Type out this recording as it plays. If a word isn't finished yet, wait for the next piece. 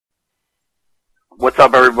What's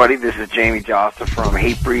up, everybody? This is Jamie Josta from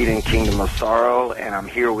Hatebreed and Kingdom of Sorrow, and I'm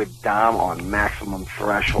here with Dom on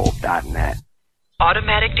MaximumThreshold.net.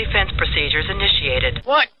 Automatic defense procedures initiated.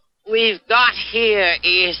 What we've got here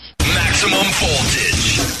is maximum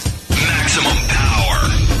voltage, maximum power,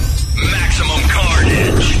 maximum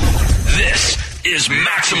carnage. This is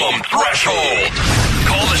Maximum Threshold.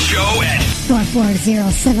 Call the show at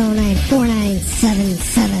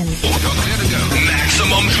 440-709-4977.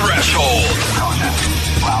 Maximum Threshold.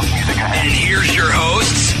 And here's your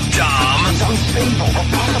hosts, Dom. It's unstable, but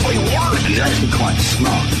possibly worse. He's actually quite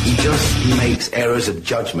smart. He just makes errors of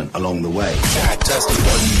judgment along the way.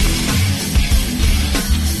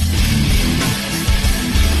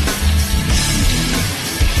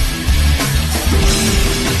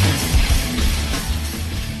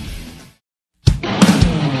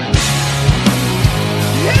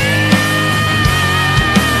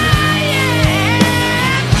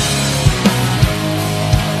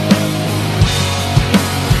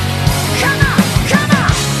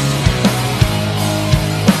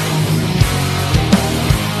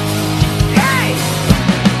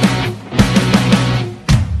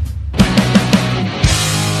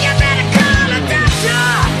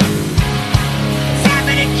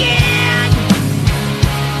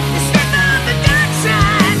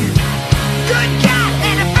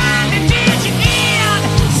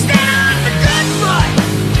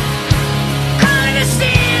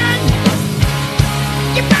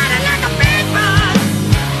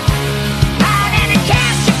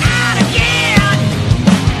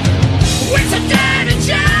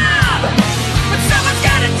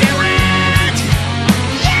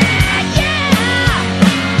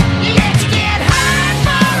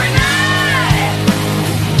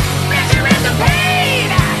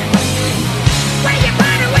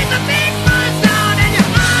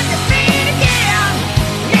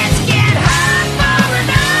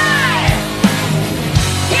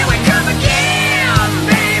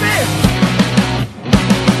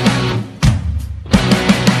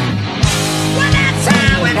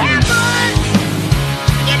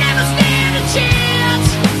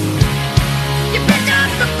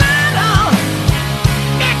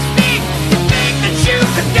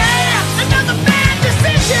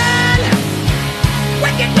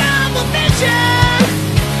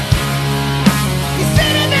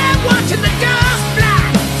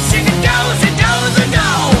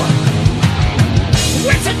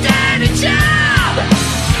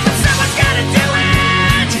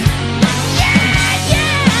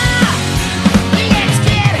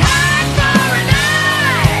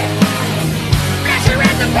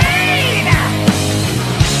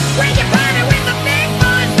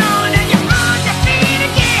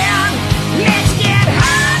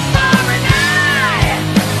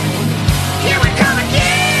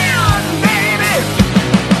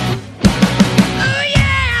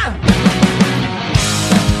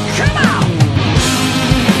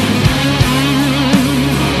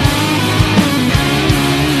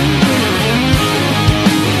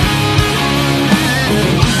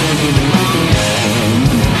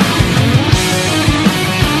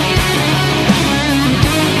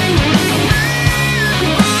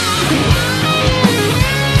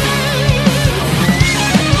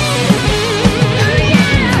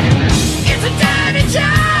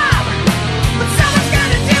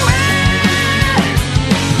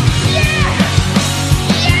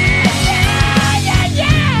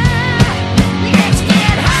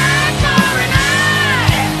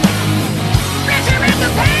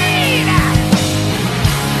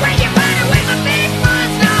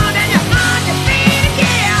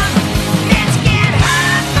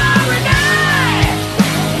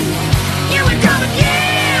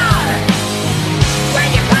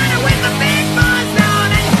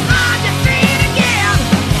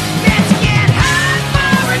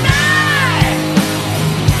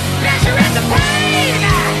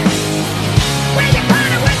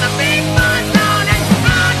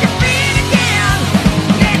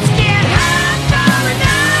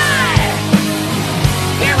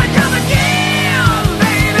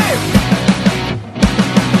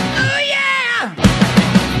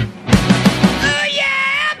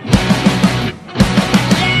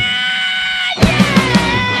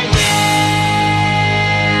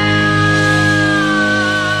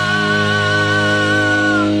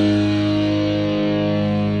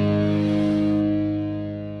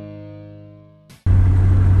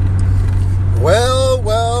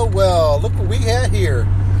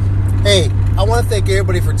 Thank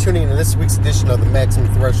everybody for tuning in to this week's edition of the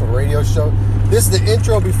Maximum Threshold Radio Show. This is the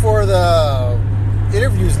intro before the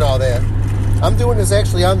interviews and all that. I'm doing this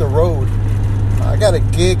actually on the road. I got a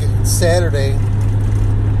gig Saturday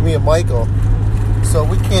me and Michael. So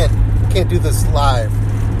we can't do this live.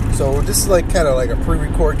 So this is like kind of like a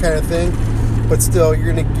pre-record kind of thing. But still,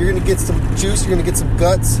 you're gonna get some juice. You're gonna get some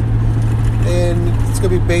guts, and it's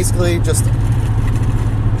gonna be basically just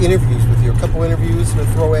interviews with you. A couple interviews to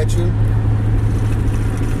throw at you.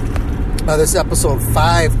 This episode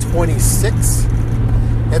 526.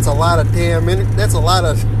 That's a lot of that's a lot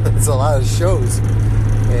of shows,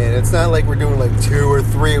 and it's not like we're doing like 2 or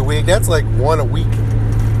 3 a week. That's like 1 a week.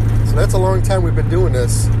 So that's a long time we've been doing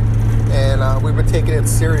this, and we've been taking it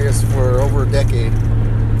serious for over a decade.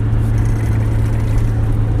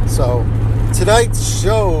 So tonight's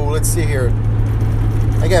show, let's see here.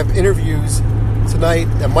 I got interviews tonight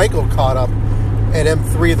that Michael caught up at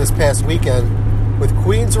M3 this past weekend with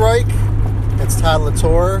Queensryche. That's Todd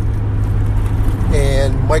Latour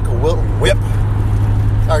and Michael Whip,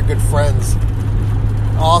 our good friends.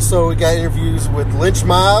 Also, we got interviews with Lynch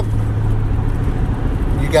Mob.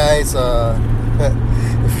 You guys,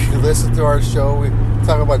 if you listen to our show, we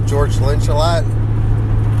talk about George Lynch a lot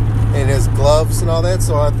and his gloves and all that.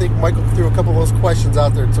 So I think Michael threw a couple of those questions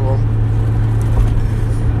out there to him.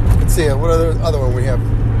 Let's see, what other one we have?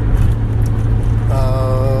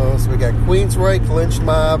 So we got Queensryche, Lynch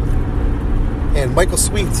Mob, and Michael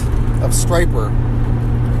Sweet of Striper.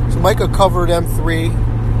 So Michael covered M3,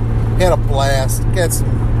 had a blast, got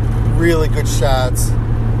some really good shots.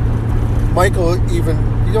 Michael even,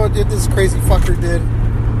 you know what this crazy fucker did?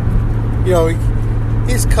 You know,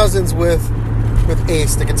 he's cousins with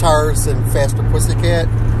Ace, the guitarist in Faster Pussycat.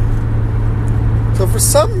 So for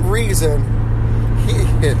some reason,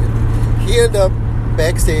 he ended up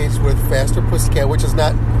backstage with Faster Pussycat, which is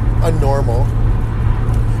not unnormal,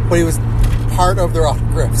 but he was part of their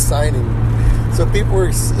autograph signing. So people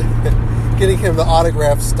were getting him the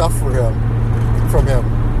autograph stuff from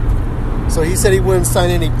him. So he said he wouldn't sign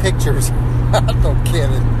any pictures. No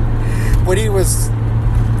kidding. But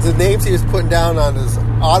the names he was putting down on his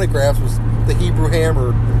autographs was the Hebrew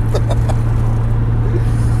Hammer.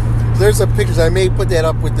 There's some pictures. I may put that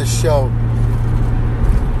up with this show.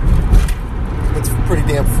 It's pretty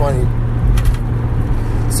damn funny.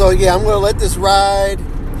 So yeah, I'm going to let this ride.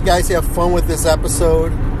 You guys have fun with this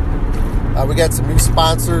episode. We got some new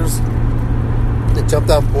sponsors that jumped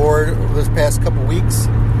on board over this past couple weeks.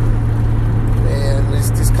 And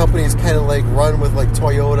these companies kind of like run with like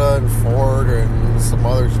Toyota and Ford and some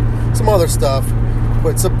other stuff.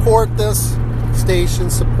 But support this station,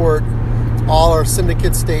 support all our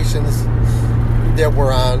syndicate stations that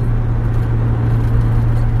we're on,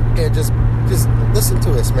 and just listen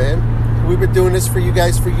to us, man. We've been doing this for you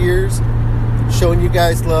guys for years, showing you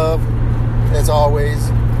guys love, as always,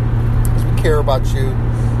 because we care about you.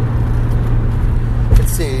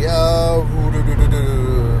 Let's see,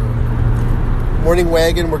 Morning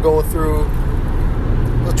Wagon, we're going through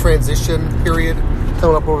a transition period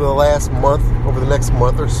coming up over the next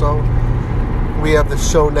month or so. We have the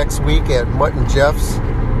show next week at Mutt and Jeff's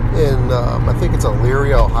in, I think it's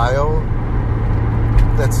Elyria, Ohio.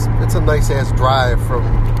 It's a nice ass drive from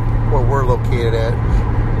where we're located at.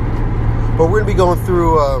 But we're going to be going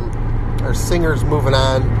through our singer's moving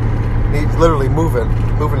on. He's literally moving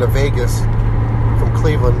to Vegas from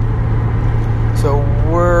Cleveland. So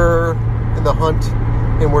we're in the hunt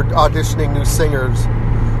and we're auditioning new singers.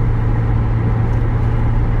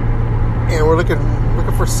 And we're looking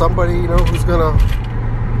for somebody, you know, who's gonna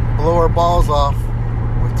blow our balls off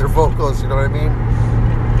with their vocals, you know what I mean?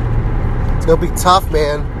 It's gonna be tough,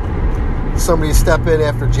 man. Somebody to step in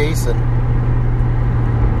after Jason,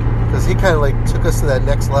 because he kind of like took us to that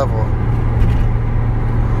next level.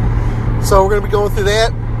 So we're gonna be going through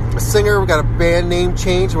that. A singer, we got a band name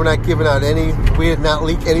change. We're not giving out we did not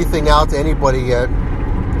leak anything out to anybody yet.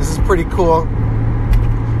 This is pretty cool.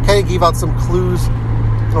 Kind of gave out some clues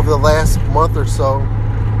over the last month or so.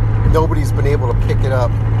 Nobody's been able to pick it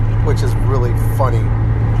up, which is really funny,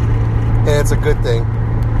 and it's a good thing,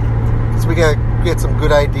 because we got to get some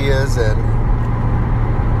good ideas. And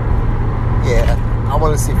yeah, I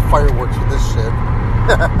want to see fireworks with this shit.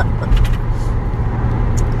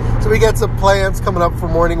 So we got some plans coming up for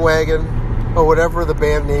Morning Wagon, or whatever the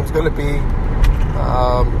band name's going to be,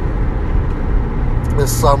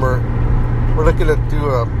 this summer. We're looking to do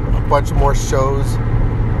a bunch more shows.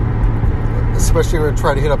 Especially we're going to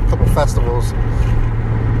try to hit up a couple festivals.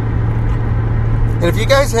 And if you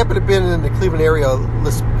guys happen to have been in the Cleveland area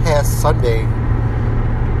this past Sunday,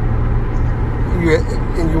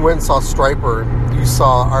 and you went and saw Striper, you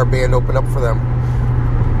saw our band open up for them.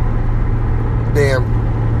 Damn.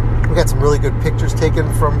 We got some really good pictures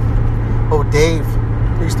taken from Dave,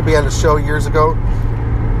 who used to be on the show years ago.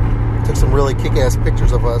 Took some really kick-ass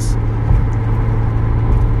pictures of us.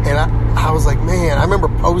 And I was like, man, I remember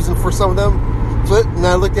posing for some of them. And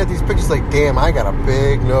I looked at these pictures like, damn, I got a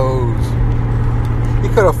big nose. He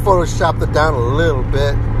could have photoshopped it down a little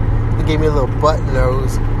bit. He gave me a little butt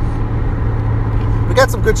nose. We got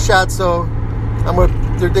some good shots, though.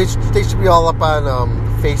 They should be all up on the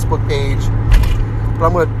Facebook page. But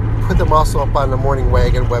I'm going to put them also up on the Morning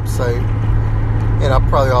Wagon website. And I'll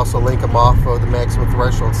probably also link them off of the Maximum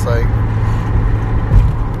Threshold site.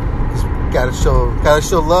 Gotta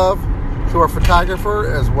show love to our photographer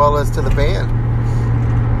as well as to the band.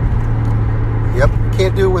 Yep,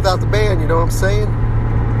 can't do it without the band, you know what I'm saying?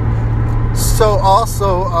 So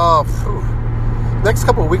also, next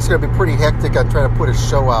couple of weeks are going to be pretty hectic on trying to put a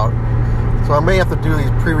show out. So I may have to do these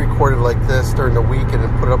pre-recorded like this during the week and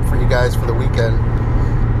then put it up for you guys for the weekend.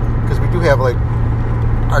 Because we do have like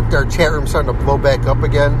our chat room starting to blow back up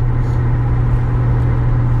again.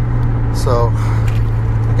 So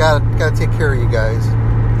I gotta take care of you guys.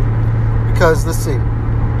 Because let's see,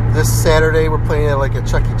 this Saturday we're playing at like a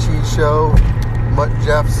Chuck E. Cheese show, Mutt and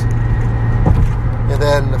Jeff's. And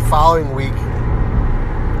then the following week,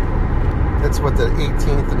 it's what, the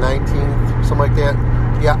 18th, the 19th, something like that.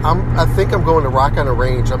 Yeah, I think I'm going to Rock on the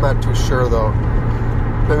Range. I'm not too sure though.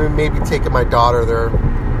 Maybe taking my daughter there.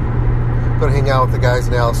 Going to hang out with the guys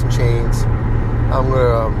in Alice in Chains. I'm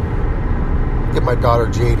going to get my daughter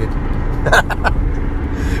jaded.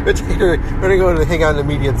 We're going to go to hang out in the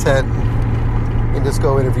media tent and just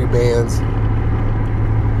go interview bands.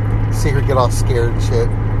 See her get all scared and shit.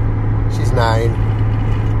 She's 9.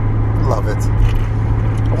 Love it.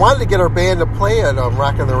 I wanted to get our band to play at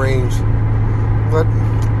Rock on the Range, but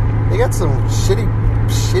they got some shitty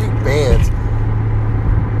bands.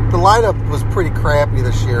 The lineup was pretty crappy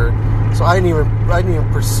this year, so I didn't even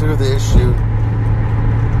pursue the issue.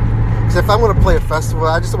 Because if I'm going to play a festival,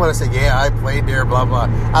 I just don't want to say, yeah, I played there, blah blah.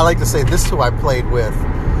 I like to say, this is who I played with,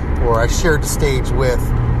 or I shared the stage with.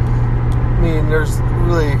 I mean, there's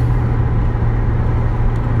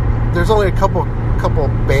only a couple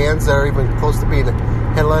bands that are even close to being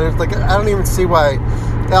headliners. Like, I don't even see why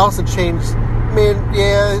Alice in Chains. I mean,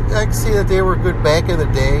 yeah, I can see that they were good back in the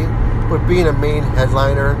day, but being a main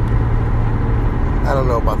headliner, I don't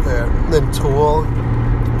know about that. And then Tool,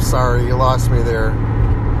 I'm sorry, you lost me there.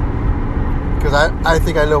 Because I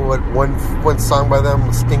think I know what one song by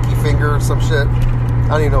them, Stinky Finger or some shit. I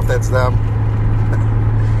don't even know if that's them.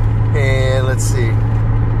 And let's see,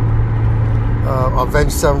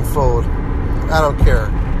 Avenged Sevenfold. I don't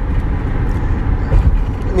care.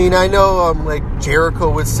 I mean, I know like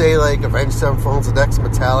Jericho would say like Avenged Sevenfold's the next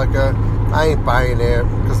Metallica. I ain't buying that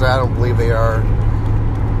because I don't believe they are.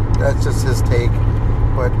 That's just his take.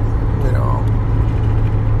 But, you know,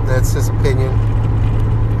 that's his opinion.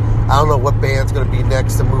 I don't know what band's going to be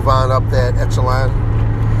next to move on up that echelon.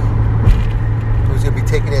 Who's going to be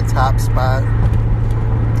taking that top spot?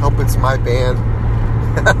 Hope it's my band.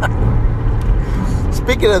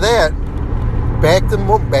 Speaking of that, back to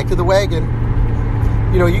the wagon.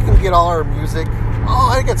 You know, you can get all our music. Oh,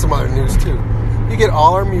 I got some other news too. You get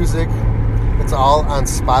all our music. It's all on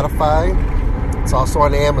Spotify. It's also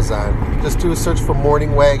on Amazon. Just do a search for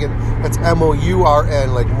Morning Wagon. That's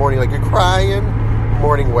M-O-U-R-N, like morning, like you're crying.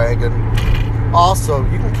 Morning Wagon. Also,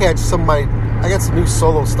 you can catch some of my. I got some new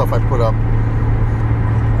solo stuff I put up.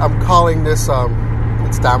 I'm calling this.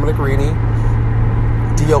 It's Dominic Rini.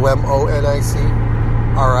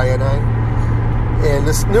 D-O-M-O-N-I-C-R-I-N-I. And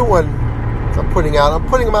this new one I'm putting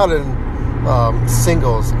them out in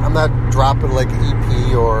singles. I'm not dropping like an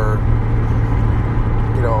EP or,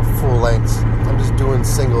 you know, full lengths. I'm just doing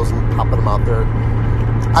singles and popping them out there.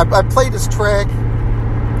 I played this track.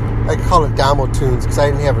 I call it Damo Tunes because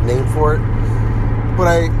I didn't have a name for it.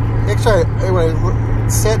 But when I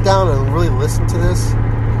sat down and really listened to this,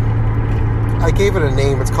 I gave it a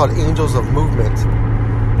name. It's called Angels of Movement.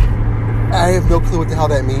 I have no clue what the hell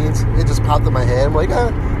that means. It just popped in my head. I'm like,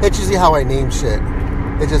 that's usually how I name shit.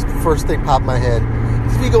 It just, first thing popped in my head.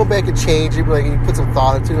 If you go back and change, you put some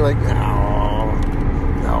thought into it, you're like,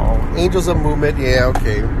 no. Angels of Movement, yeah,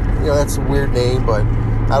 okay. You know, that's a weird name, but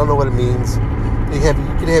I don't know what it means. You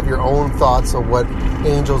can have your own thoughts of what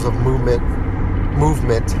Angels of Movement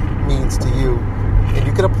means to you. And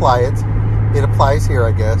you can apply it. It applies here,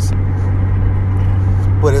 I guess.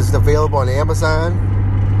 But it's available on Amazon,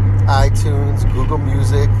 iTunes, Google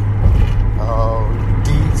Music,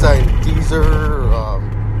 Deezer,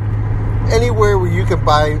 anywhere where you can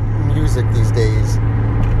buy music these days.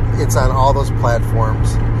 It's on all those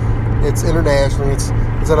platforms. It's internationally. It's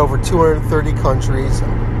in over 230 countries.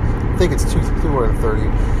 I think it's 230.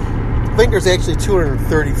 I think there's actually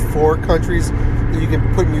 234 countries that you can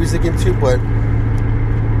put music into, but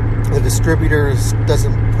the the distributor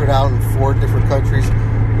doesn't put it out in 4 different countries.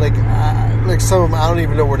 Like some of them, I don't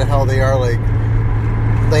even know where the hell they are. Like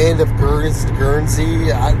Land of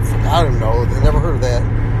Guernsey. I don't know. I never heard of that.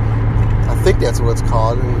 I think that's what it's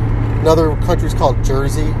called. And another country's called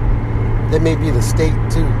Jersey. That may be the state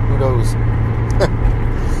too. Who knows?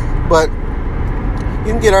 But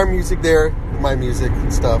you can get our music there, my music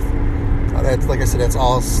and stuff. That's, like I said, it's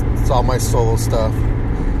all my solo stuff.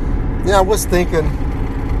 Yeah, I was thinking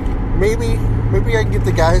maybe I can get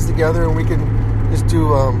the guys together and we can just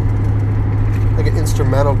do like an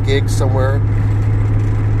instrumental gig somewhere,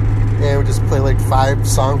 and we'll just play like 5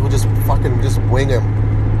 songs. We'll just wing them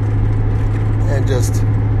and just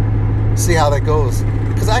see how that goes.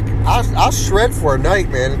 Because I'll shred for a night,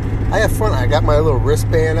 man. I have fun. I got my little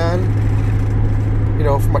wristband on,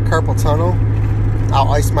 for my carpal tunnel. I'll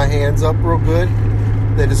ice my hands up real good.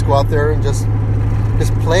 Then just go out there and just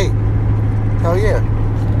play. Hell yeah.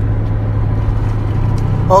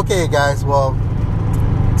 Okay, guys. Well,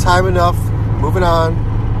 time enough. Moving on.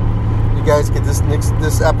 You guys get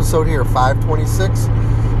this episode here, 526,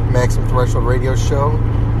 Maximum Threshold Radio Show.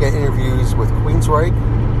 Get interviews with Queensryche,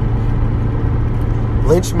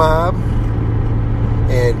 Lynch Mob,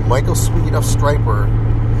 and Michael Sweet of Striper.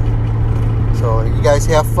 So you guys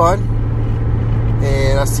have fun,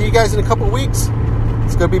 and I'll see you guys in a couple weeks.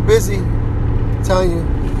 It's gonna be busy, I'm telling you.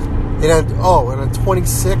 And on the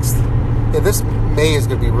 26th, this May is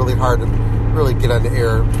gonna be really hard to really get on the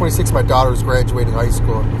air. 26th, my daughter's graduating high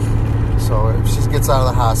school, so if she gets out of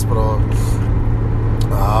the hospital,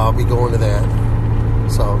 I'll be going to that.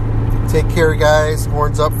 So take care, guys.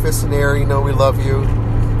 Horns up, fists in the air. We love you.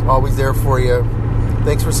 Always there for you.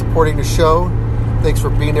 Thanks for supporting the show. Thanks for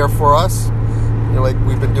being there for us. Like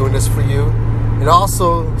we've been doing this for you. And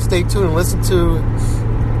also, stay tuned and listen to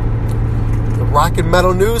the Rock and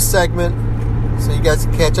Metal News segment so you guys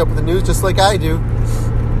can catch up with the news just like I do.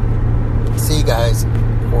 See you guys.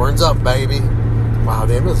 Horns up, baby. Wow,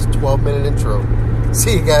 damn, it was a 12-minute intro.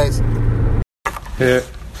 See you guys. Hey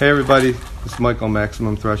everybody. It's Michael,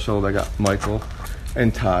 Maximum Threshold. I got Michael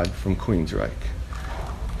and Todd from Queensryche.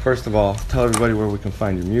 First of all, tell everybody where we can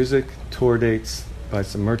find your music, tour dates, buy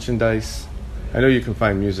some merchandise. I know you can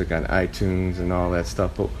find music on iTunes and all that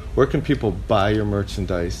stuff, but where can people buy your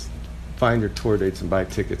merchandise, find your tour dates, and buy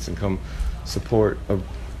tickets and come support a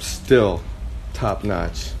still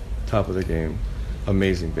top-notch, top of the game,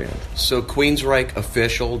 amazing band? So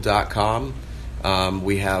QueensrycheOfficial.com.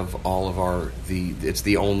 We have all of it's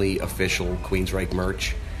the only official Queensryche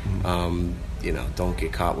merch. Don't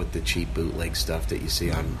get caught with the cheap bootleg stuff that you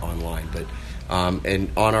see online. But and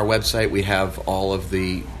on our website, we have all of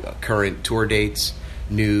the current tour dates,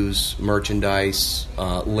 news, merchandise,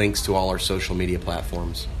 links to all our social media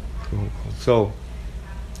platforms. Cool. So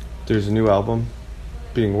there's a new album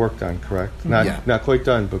being worked on, correct? Not quite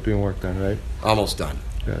done, but being worked on, right? Almost done.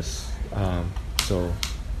 Yes. So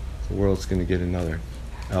the world's going to get another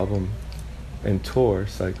album and tour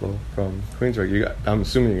cycle from Queensryche. I'm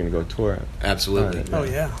assuming you're going to go tour. Absolutely. Oh,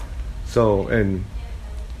 yeah. So, and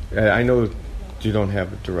I know you don't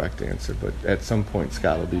have a direct answer, but at some point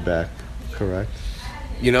Scott will be back, correct?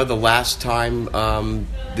 The last time,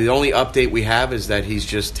 the only update we have is that he's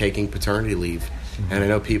just taking paternity leave. Mm-hmm. And I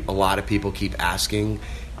know a lot of people keep asking,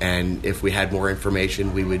 and if we had more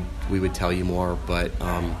information, we would tell you more, but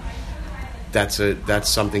that's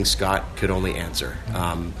something Scott could only answer.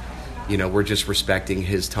 We're just respecting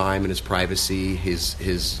his time and his privacy.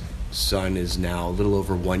 His son is now a little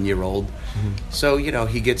over 1 year old. Mm-hmm. So,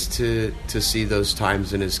 he gets to see those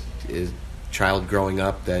times in his child growing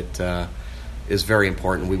up that is very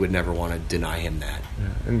important. We would never want to deny him that.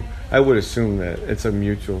 Yeah. And I would assume that it's a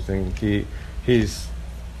mutual thing. He's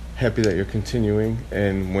happy that you're continuing,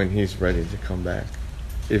 and when he's ready to come back.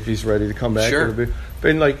 If he's ready to come back, sure. It'll be,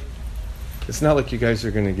 but it's not like you guys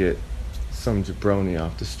are going to get some jabroni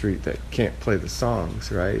off the street that can't play the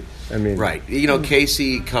songs, right? I mean, right.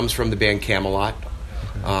 Casey comes from the band Camelot,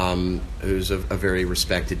 who's a very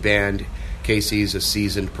respected band. Casey's a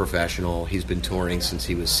seasoned professional. He's been touring since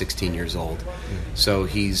he was 16 years old. Mm-hmm. So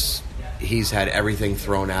he's had everything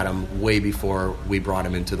thrown at him way before we brought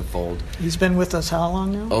him into the fold. He's been with us how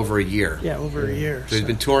long now? Over a year. Yeah, over a year. So he's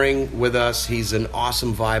been touring with us. He's an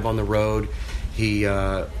awesome vibe on the road. He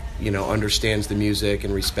understands the music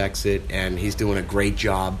and respects it, and he's doing a great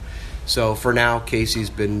job. So for now, Casey's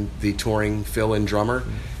been the touring fill-in drummer,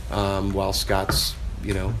 while Scott's,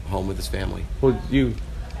 home with his family. Well, you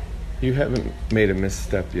haven't made a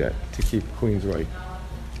misstep yet to keep Queensryche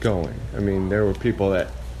going. I mean, there were people that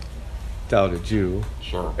doubted you,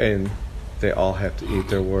 sure, and they all have to eat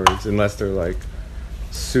their words unless they're like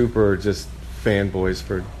super just fanboys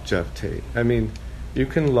for Jeff Tate. I mean, you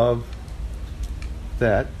can love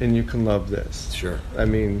that and you can love this. Sure. I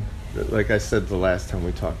mean, like I said the last time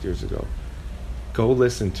we talked years ago, go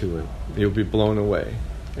listen to it. You'll be blown away.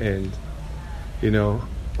 And, you know,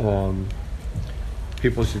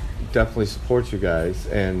 people should definitely support you guys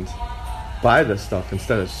and buy the stuff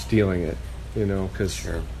instead of stealing it, you know, because,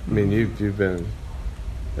 sure. I mean, you've been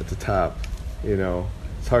at the top, you know.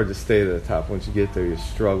 It's hard to stay at the top. Once you get there, you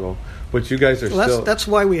struggle. But you guys are still... That's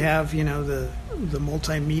why we have, you know, the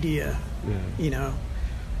multimedia, you know,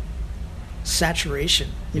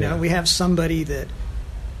 saturation. You know, we have somebody that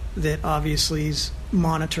obviously is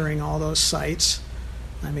monitoring all those sites.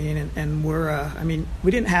 I mean, and we're... I mean,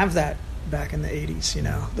 we didn't have that back in the 80s, you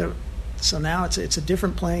know. So now it's a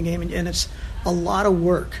different playing game, and it's a lot of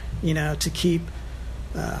work, you know, to keep...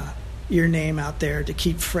 your name out there, to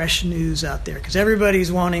keep fresh news out there, because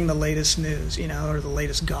everybody's wanting the latest news, you know, or the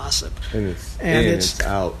latest gossip, and it's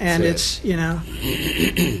out, and it's, you know,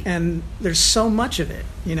 and there's so much of it,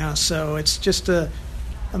 you know, so it's just a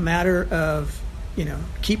matter of, you know,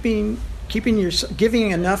 giving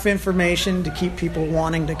enough information to keep people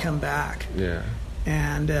wanting to come back,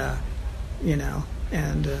 and you know,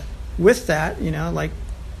 and with that, you know, like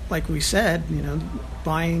we said, you know,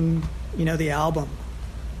 buying, you know, the album,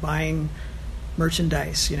 buying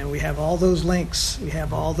merchandise, you know, we have all those links, we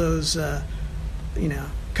have all those you know,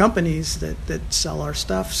 companies that sell our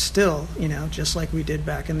stuff still, you know, just like we did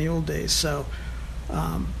back in the old days. So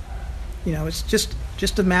you know, it's just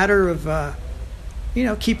a matter of you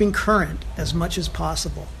know, keeping current as much as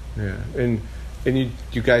possible. And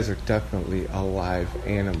you guys are definitely a live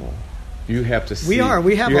animal. You have to see. We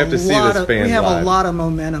have a lot of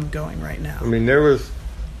momentum going right now. I mean, there was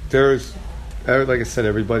like I said,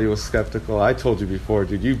 everybody was skeptical. I told you before,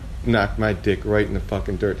 dude, you knocked my dick right in the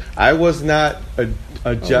fucking dirt. I was not a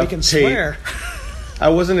Jeff Tate. Swear. I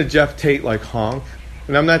wasn't a Jeff Tate like honk,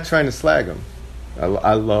 and I'm not trying to slag him.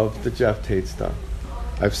 I love the Jeff Tate stuff.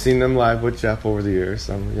 I've seen them live with Jeff over the years.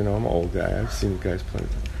 I'm an old guy. I've seen you guys play.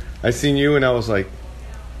 I seen you, and I was like,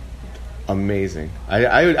 amazing.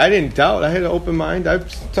 I didn't doubt. I had an open mind. I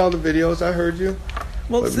saw the videos. I heard you.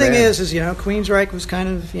 Well, the thing is, you know, Queensryche was kind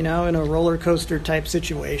of, you know, in a roller coaster type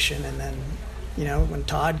situation, and then, you know, when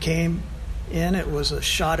Todd came in, it was a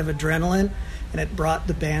shot of adrenaline, and it brought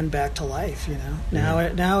the band back to life. You know,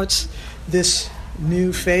 now it's this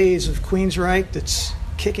new phase of Queensryche that's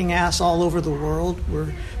kicking ass all over the world.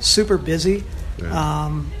 We're super busy,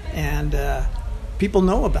 and people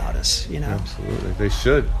know about us. You know, absolutely, they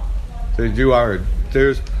should.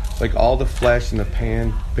 There's like all the flash in the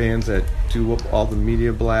pan bands that do all the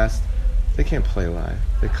media blast. They can't play live.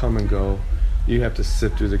 They come and go. You have to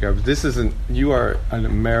sift through the garbage. You are an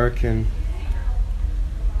American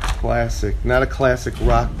classic, not a classic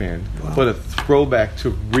rock band, but a throwback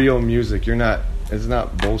to real music. It's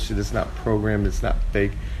not bullshit. It's not programmed. It's not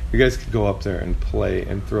fake. You guys could go up there and play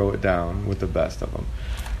and throw it down with the best of them.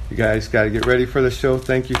 You guys got to get ready for the show.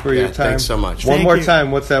 Thank you for your time. Thanks so much. One more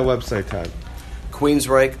time. What's that website, Todd?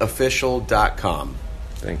 QueensrycheOfficial.com.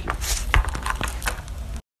 Thank you.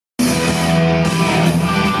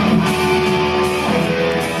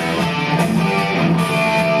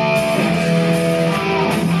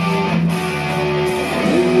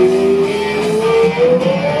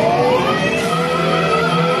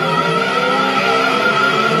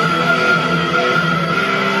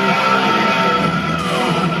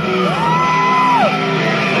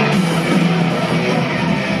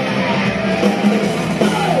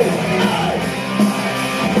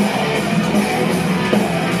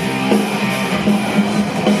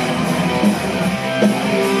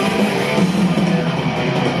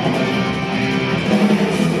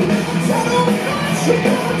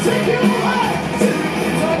 Take you away to the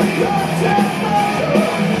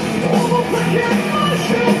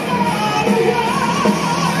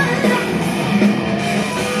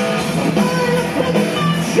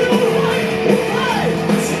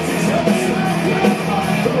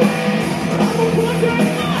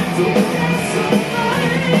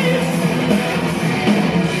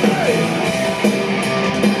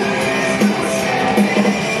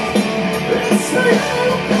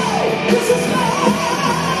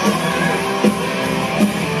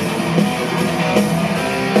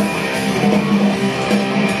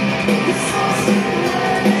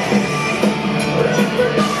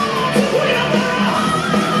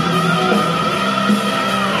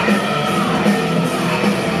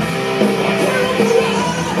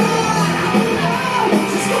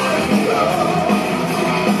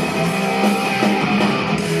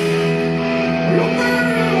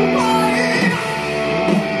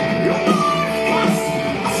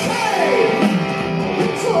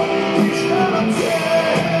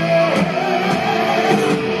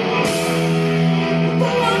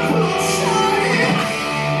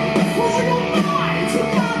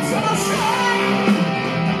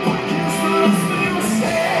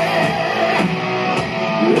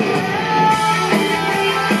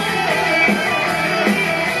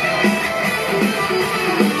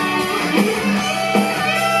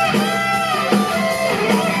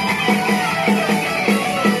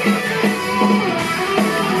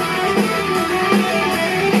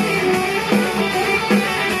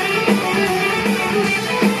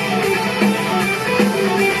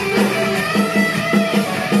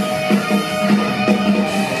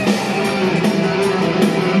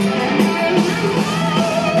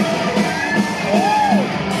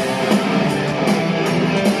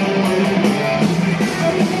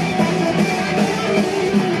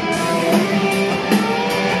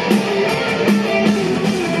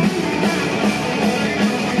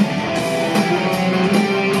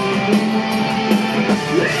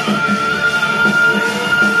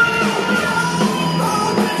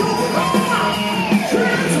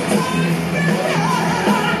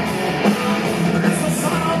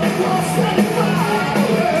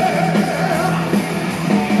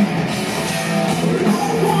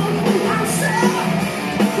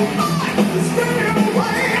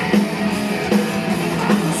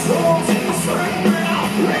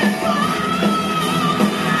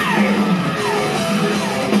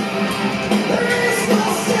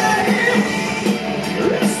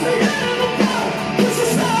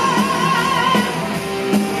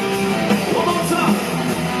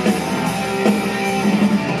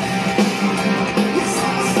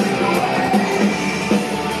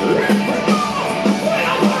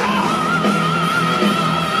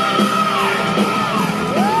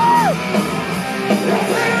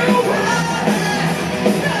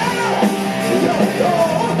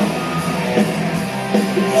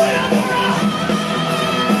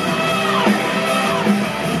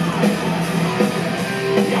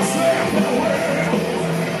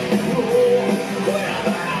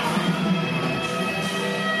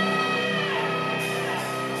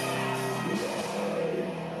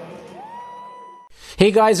Hey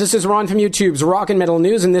guys, this is Ron from YouTube's Rock and Metal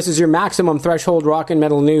News, and this is your Maximum Threshold Rock and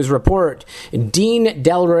Metal News report. Dean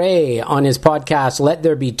Del Rey on his podcast Let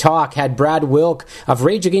There Be Talk had Brad Wilk of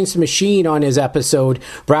Rage Against the Machine on his episode.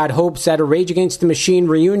 Brad hopes that a Rage Against the Machine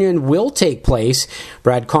reunion will take place.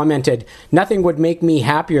 Brad commented, "Nothing would make me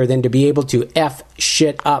happier than to be able to F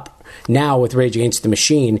shit up now with Rage Against the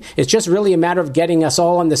Machine. It's just really a matter of getting us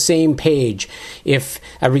all on the same page. If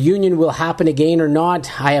a reunion will happen again or not,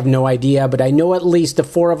 I have no idea, but I know at least the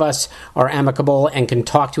four of us are amicable and can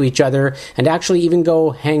talk to each other and actually even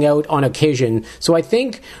go hang out on occasion. So I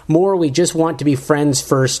think more we just want to be friends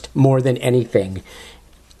first more than anything."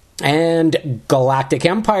 And Galactic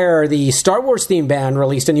Empire, the Star Wars theme band,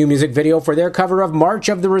 released a new music video for their cover of March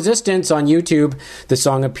of the Resistance on YouTube. The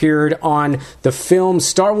song appeared on the film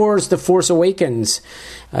Star Wars The Force Awakens.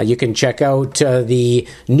 You can check out the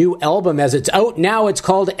new album as it's out now. It's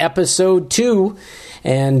called Episode 2.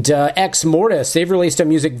 And Ex Mortis, they've released a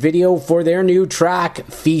music video for their new track,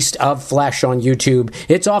 Feast of Flesh, on YouTube.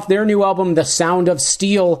 It's off their new album, The Sound of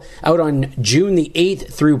Steel, out on June the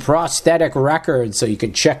 8th through Prosthetic Records, so you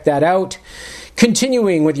can check that out.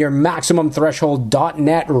 Continuing with your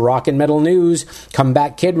MaximumThreshold.net rock and metal news,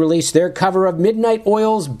 Comeback Kid released their cover of Midnight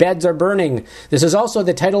Oil's Beds Are Burning. This is also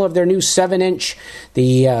the title of their new 7-inch.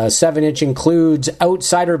 The 7-inch includes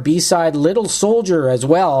Outsider B-side Little Soldier as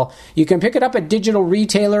well. You can pick it up at digital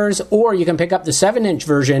retailers, or you can pick up the 7-inch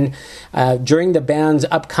version during the band's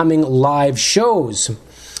upcoming live shows.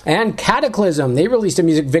 And Cataclysm, they released a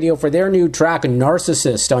music video for their new track,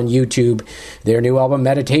 Narcissist, on YouTube. Their new album,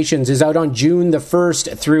 Meditations, is out on June the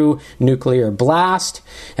 1st through Nuclear Blast.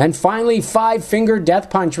 And finally, Five Finger Death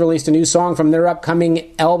Punch released a new song from their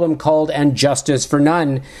upcoming album called And Justice for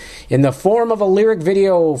None, in the form of a lyric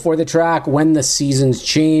video for the track When the Seasons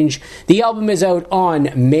Change. The album is out on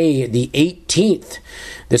May the 18th.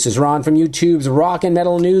 This is Ron from YouTube's Rock and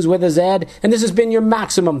Metal News with a Z, and this has been your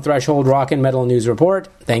Maximum Threshold Rock and Metal News report.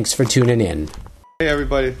 Thanks for tuning in. Hey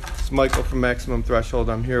everybody, it's Michael from Maximum Threshold.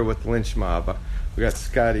 I'm here with Lynch Mob. We got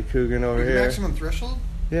Scotty Coogan over here. Maximum Threshold?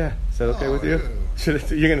 Yeah, is that okay with you?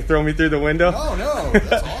 You're going to throw me through the window? No,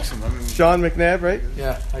 that's awesome. I mean, Sean McNabb, right?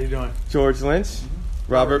 Yeah, how you doing? George Lynch.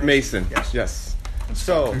 Robert Mason. Yes.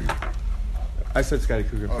 So, I said Scotty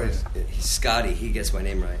Cougar first. Yeah. He's Scotty. He gets my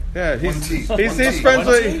name right. Yeah, he's friends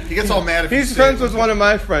with. He gets all mad if he's friends with one of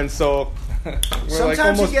my friends, so we're sometimes like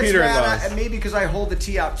almost he gets Peter mad and at me because I hold the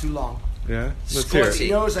T out too long. Yeah, let's hear it. He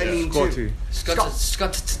knows I mean too. Scott.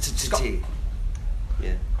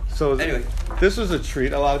 Yeah. So anyway, this was a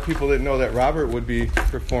treat. A lot of people didn't know that Robert would be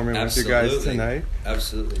performing with you guys tonight.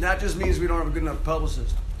 Absolutely. That just means we don't have a good enough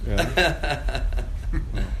publicist. Yeah.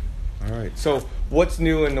 All right. So, what's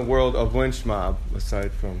new in the world of Lynch Mob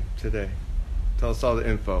aside from today? Tell us all the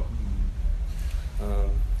info.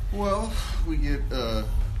 Well, we get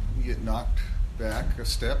knocked back a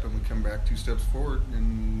step, and we come back 2 steps forward.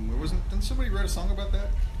 And didn't somebody write a song about that?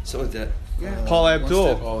 Something like that. Yeah. Paul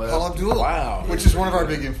Abdul. Paul Abdul. Wow. Which is one of our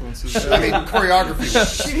big influences. I mean,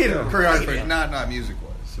 choreography. She did it. Choreography, not music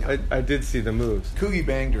wise. I did see the moves. Coogie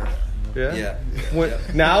banged her. Yeah.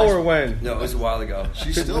 Now or when? No, it was a while ago.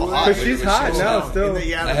 She's still hot. She's hot now. Still.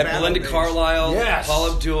 I had Belinda Carlisle,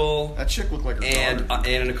 Paul Abdul, that chick looked like her and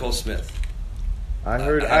Anna Nicole Smith. I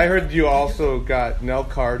heard you also got Nell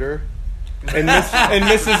Carter and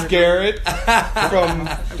Mrs. Garrett from.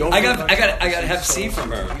 I got Hep C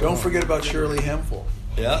from her. Don't forget about Shirley Hemphill.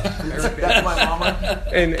 Yeah. That's my mama.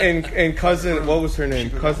 And cousin, what was her name?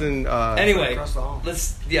 Cousin. Anyway,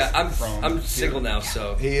 I'm single now,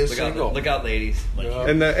 so he is single. Look out, ladies.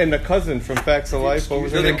 And the cousin from Facts of Life. What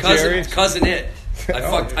was her name? Cousin It.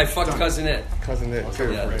 I fucked Cousin It. Cousin It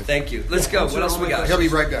too. Yeah, thank you. Let's go. What else we got? I'll be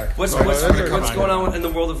right back. What's going on in the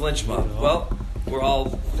world of Lynch Mob? Well, we're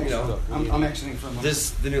all I'm exiting from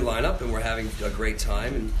the new lineup, and we're having a great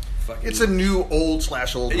time and. It's a new old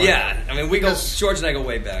lineup. Yeah, I mean George and I go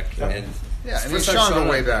way back, and me and Sean go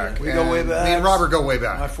way back. We go way back. Me and Robert go way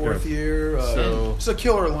back. My 4th year. So it's a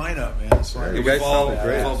killer lineup, man. So we've all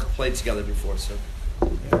played together before. So.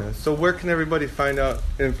 Yeah. So where can everybody find out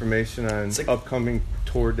information on upcoming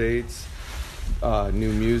tour dates,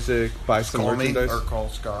 new music, buy some merchandise? Or call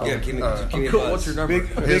Scott. Yeah, give me a buzz. What's your number?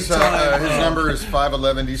 His number is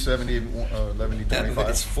 511-D70 11D25.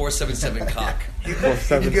 It's 477 cock. You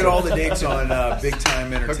get all the dates on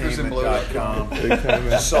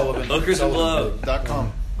BigTimeEntertainment.com. Sullivan.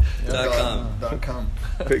 Hookersandblow.com.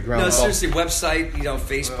 Big round. No, seriously, website,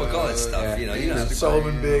 Facebook, all that stuff.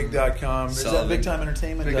 SullivanBig.com. Is that Big Time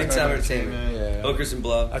Entertainment? Big Time Entertainment. Yeah. Hookers and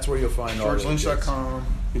Blow. That's where you'll find all GeorgeLynch.com.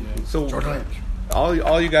 So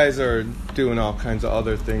all you guys are doing all kinds of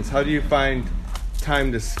other things. How do you find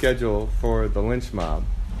time to schedule for the lynch mob?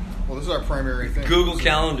 Well, this is our primary thing. Google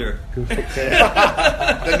Calendar.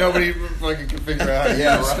 That nobody fucking can figure out.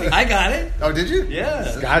 Yeah, right. I got it. Oh, did you? Yeah.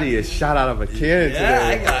 Scotty is shot out of a cannon today. Yeah,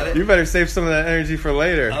 I got it. You better save some of that energy for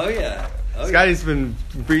later. Oh, yeah. Scotty's been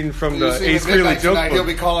reading from the Ace Frehley joke book. He'll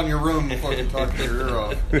be calling your room before you talk your ear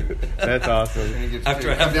off. That's awesome. After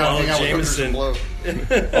I have followed Jameson.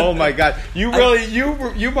 Oh my God!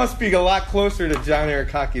 You must be a lot closer to John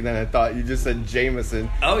Arakaki than I thought. You just said Jameson.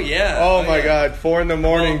 Oh yeah. Oh my God! 4 a.m.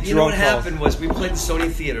 Well, drunk you know what calls. happened was we played the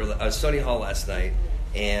Sony Hall last night,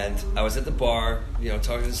 and I was at the bar,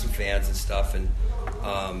 talking to some fans and stuff, and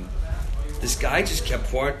this guy just kept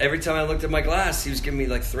pouring. Every time I looked at my glass, he was giving me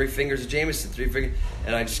like 3 fingers of Jameson, 3 fingers,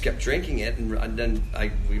 and I just kept drinking it. And then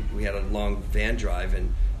we had a long van drive,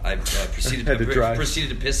 and I proceeded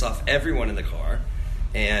to piss off everyone in the car,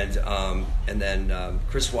 and then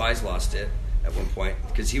Chris Wise lost it at one point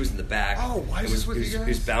because he was in the back. Oh, Wise was with you guys? He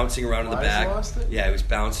was bouncing around in the back. Lost it? Yeah, he was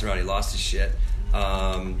bouncing around. He lost his shit,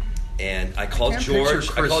 and I called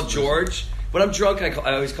George. When I'm drunk,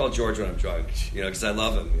 I always call George when I'm drunk, because I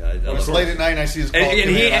love him. It's late at night and I see his call.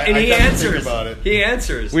 And he answers. He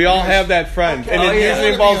ansers. We all have that friend, and it usually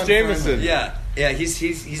involves Jameson. Yeah, he's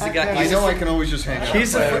the guy. I know I can always just hang out.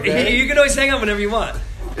 You can always hang out whenever you want.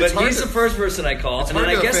 But he's the first person I call, and then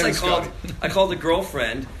I guess I called a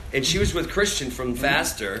girlfriend, and she was with Christian from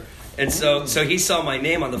Faster. And so he saw my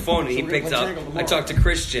name on the phone, and he picked up. I talked to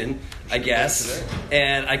Christian, I guess,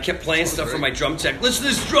 and I kept playing stuff for my drum check. Listen to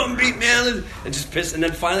this drum beat, man, and just pissed. And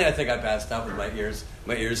then finally, I think I passed out with my ears,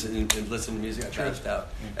 and listening to music. I passed out,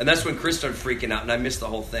 and that's when Chris started freaking out, and I missed the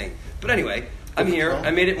whole thing. But anyway, I'm here.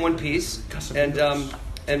 I made it in one piece,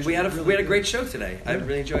 and we had a great show today. I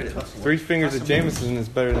really enjoyed it. 3 fingers of Jameson is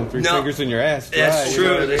better than 3 fingers in your ass. That's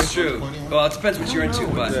true. That's true. Well, it depends what you're into,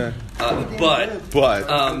 but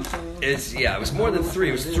it was more than 3.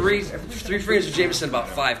 It was 3 fingers of Jameson about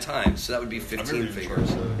 5 times, so that would be 15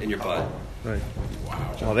 fingers in your butt. Right.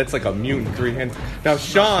 Wow, that's like a mutant 3 hands. Now,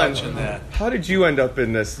 Sean, how did you end up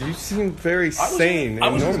in this? You seem very sane and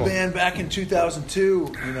normal. I was in the band back in 2002.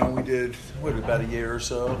 We did about a year or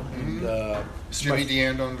so. And, Jimmy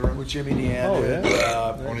DeAnd on drums. With Jimmy DeAnd. Oh,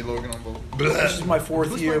 yeah. Tony Logan on vocals. This is my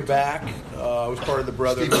 4th year back. I was part of the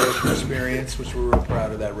Brotherhood Experience, which we're real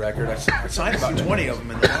proud of that record. I signed about 20 of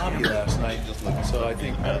them in the lobby last night. So I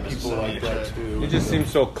think people like that too. You just seem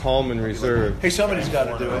so calm and reserved. Hey, somebody's got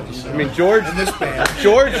to do it. I mean, George in this band.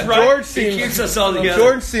 George seems. He keeps us all together.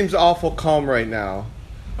 George seems awful calm right now.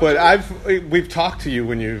 But we've talked to you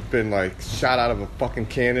when you've been like shot out of a fucking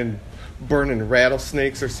cannon, burning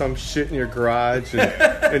rattlesnakes or some shit in your garage,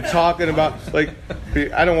 and talking about like.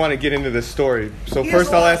 I don't want to get into this story. So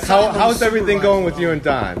first I'll ask, how's everything going with you and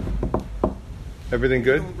Don? Everything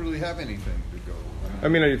good? I don't really have anything to go. I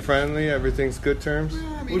mean, are you friendly? Everything's good terms?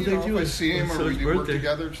 Yeah, I mean, if I see him or we do work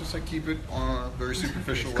together, it's just I keep it on a very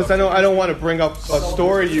superficial level. Because I don't want to bring up a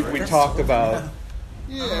story we talked about.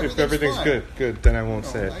 Yeah, if everything's fine. good, then I won't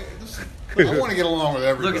say it. I want to get along with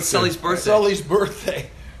everybody. Look, it's Sully's birthday. It's Sully's birthday.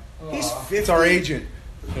 He's 50. It's our agent.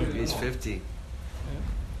 He's 50.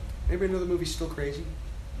 Anybody know the movie Still Crazy?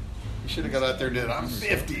 You should have got out there and did it. I'm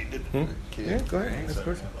 50. Yeah, go ahead. Of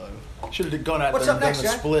course. Should have gone out there and done the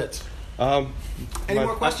splits. Any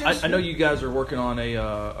more questions? I know you guys are working on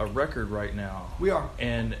a record right now. We are.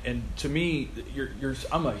 And to me,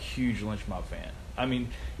 I'm a huge Lynch Mob fan. I mean,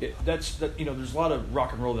 there's a lot of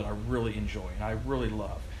rock and roll that I really enjoy and I really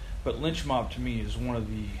love, but Lynch Mob to me is one of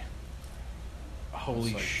the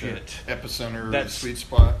holy shit epicenter, that's sweet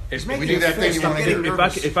spot. If we do that thing, you want to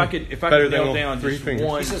get if I could nail down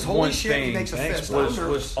just one thing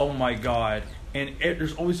was oh my god, and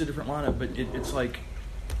there's always a different lineup, but it's like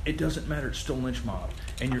it doesn't matter. It's still Lynch Mob.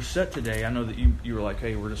 And your set today, I know that you were like,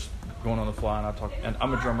 hey, we're just going on the fly, and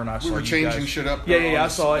I'm a drummer, and I saw you guys. We were changing shit up. Yeah, I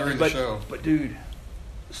saw it. Show. But dude,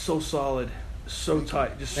 so solid, so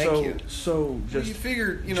tight, just so just. You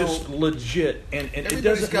figure, just legit, and it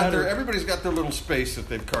doesn't matter. Everybody's got their little space that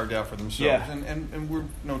they've carved out for themselves, and we're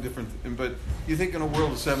no different. But you think in a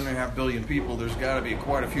world of 7.5 billion people, there's got to be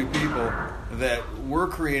quite a few people that we're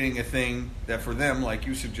creating a thing that for them, like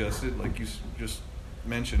you suggested, like you just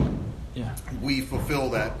mentioned, we fulfill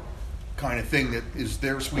that kind of thing that is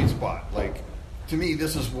their sweet spot. Like, to me,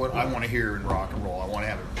 this is what I want to hear in rock and roll. I want to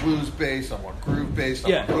have a blues bass, I want groove bass, I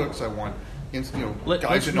want hooks, I want guys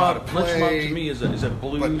who know how to play. Lynch Mob to me is a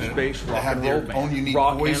blues based rock and roll band. Their own unique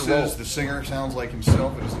voices. The singer sounds like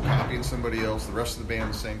himself, it isn't copying somebody else. The rest of the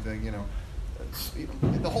band, the same thing.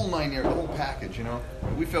 The whole 9 years, the whole package.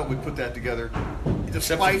 We felt we put that together,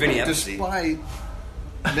 despite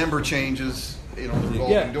member changes.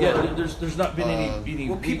 revolving door. Yeah. There's not been any.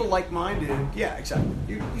 Well, people like-minded. Yeah, exactly.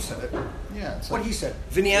 You said it. Yeah. What he said.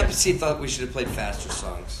 Vinny Appice thought we should have played faster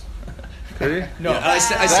songs. Did he? No, I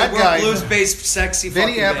said we're blues-based, sexy.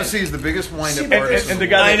 Vinny fucking Appice band. is the biggest wind-up and artist. the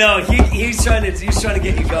guy. I know he's trying to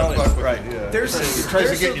get you going. Right. Yeah. He tries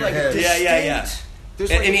to get in your head. Yeah.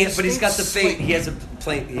 But he's got the distinct face. He has a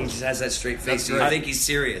plain. He just has that straight face. So I think he's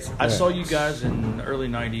serious. I saw you guys in the early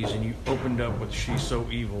 '90s, and you opened up with "She's So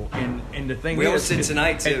Evil," and the thing We is, almost did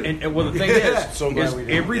tonight too. And well, the thing is, So glad we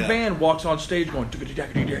did. every band walks on stage going,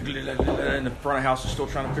 and the front of house is still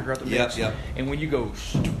trying to figure out the mix. Yep. And when you go,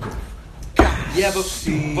 Yeah,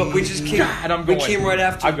 but we just came. God, I'm going. We came right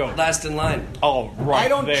after I go last in line. Oh, right. I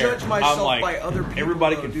don't there. judge myself I'm like, by other people.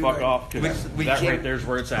 Everybody though, can do fuck I? off because We that can't- right there's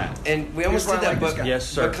where it's at. And we almost Here's did why I that, like but this guy. Yes,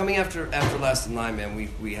 sir. But coming after last in line, man,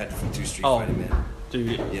 we had to do Street Oh. Fighting, man.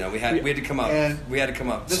 Dude, You know, we had to come up. And We had to come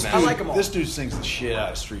up. This smash. dude, like 'em all. This dude sings the shit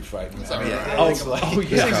out of Street Fighting. Man. Yeah. Oh, He sings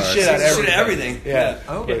the shit Shit out of out of everything. everything.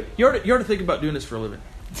 Yeah. You ought to think about doing this for a living.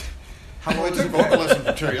 Well, I took vocal lesson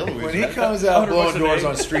from Terry Eloise. When he comes out blowing 100% doors a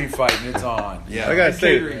on Street Fighting, it's on. Yeah. I gotta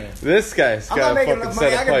say, catering. this guy's I'm got not a making fucking enough set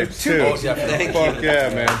money. of I gotta do pipes two too. votes. Thank Fuck you. yeah,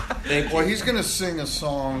 man. Thank Well, you. he's going to sing a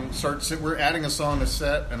song. We're adding a song to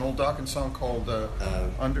set, an old Dawkins song called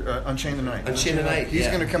 "Unchain the Night." Unchain the Night. He's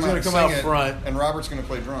yeah. going to come He's out, gonna come sing out front. and Robert's going to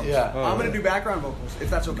play drums. Yeah. I'm going to do background vocals,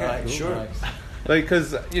 if that's okay. Sure. Like,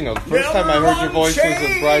 cause you know, the first time I heard your voice was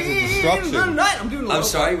the Brides of Destruction. I'm doing the I'm low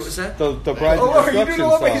sorry. What voice. was that? The Brides Oh, of are you doing Destruction the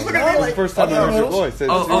low voice? song. He's looking at me That was the like, first time I heard your voice.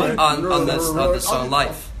 On the song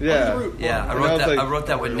Life. Yeah. Yeah, I And wrote was that. like- I wrote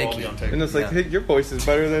that with It'll all Nikki. be on tape. And it's like, Yeah. hey, your voice is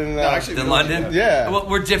better than In London? Yeah. Well,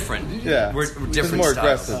 we're different. Yeah. We're It's different more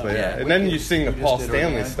styles. aggressive, but yeah. And then you sing the Paul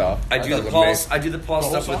Stanley stuff. I do That the was Paul. I do the Paul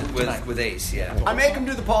stuff song? with Ace. Yeah. I make him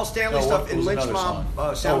do the Paul Stanley No, stuff it in was Lynch another Mob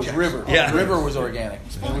song. sound it was checks. River. Yeah. River was organic.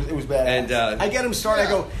 It was bad. And I get him started. I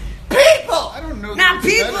go, people. I don't know. Now,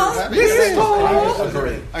 people.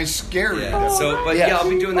 I'm scared. Yeah. So, but yeah, I'll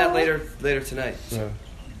be doing that later tonight. Yeah.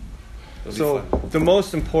 It'll be So fun. the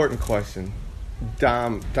most important question,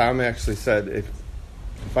 Dom actually said,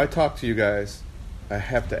 if I talk to you guys, I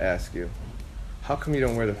have to ask you, how come you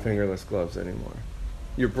don't wear the fingerless gloves anymore?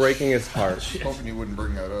 You're breaking his heart. Hoping you wouldn't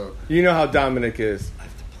bring that up. You know how Dominic is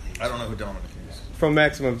I don't know who Dominic is. from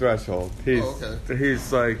Maximum Threshold.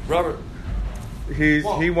 He's like Robert.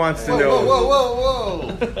 he wants to know.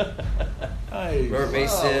 Whoa! Robert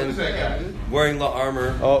Mason wearing the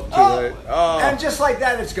armor. Oh, too late. Oh. And just like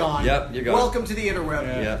that, it's gone. Yep, you're gone. Welcome to the interweb.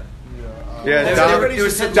 Yeah. Yeah,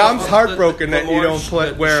 Dom's heartbroken that you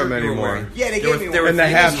don't wear them anymore. Yeah, they gave me one. And the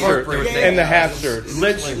half shirt. And the half shirt.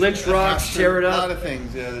 Lynch rocks, tear it A up. lot of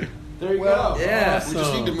things. Yeah. There you go. Yeah. We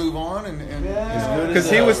just need to move on and Because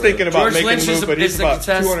he was thinking about George making Lynch a move, but he's about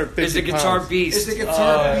 250 is a guitar pounds. beast. It's the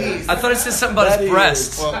guitar beast. I thought it said something about his That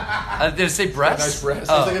breast. is. Did it say breast? Nice breast.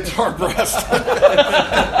 Oh. It's a guitar breast.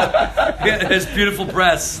 His beautiful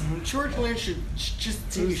breasts. George Lynch should just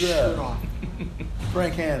take his Who's that? shirt off.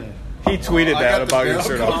 Frank Hannon. He tweeted I that got about the your best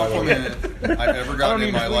shirt off. By the way. compliment I've ever gotten in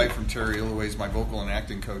even my tweet. life from Terry Eloise, my vocal and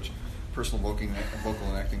acting coach, personal vocal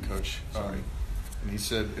and acting coach. And he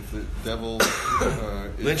said, if the devil...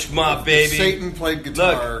 Lynch mob, baby. Satan played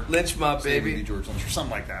guitar... Look, Lynch mob, Satan would baby. be George Lynch, or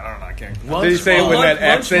something like that. I don't know, I can't... Did he say it with that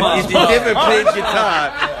accent? He didn't play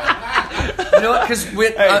guitar. You know what? Because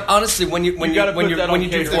honestly, when you do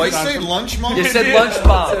Did voice, they say lunch mob? you said lunch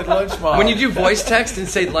mob. Said lunch mob. When you do voice text and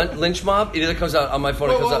say Lynch mob, it either comes out on my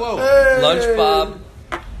phone. It comes out Hey.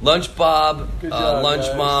 Lunch Bob, Good job, lunch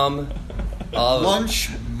guys. mom, Lunch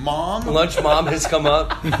mom? lunch mom has come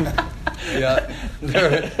up. Yeah,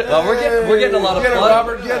 well, we're getting a lot of Get it, plug.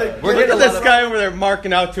 Robert, get it. We're Look getting at a lot this of guy over there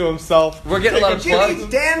marking out to himself. We're getting a lot of Jimmy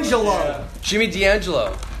plugs. D'Angelo. Jimmy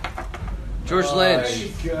D'Angelo, George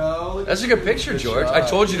Lynch. Go. That's a good picture, George. I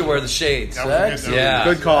told you to wear the shades. Sexy. Yeah.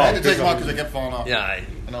 Good call. I had to take Good them out call. because they kept falling off. Yeah,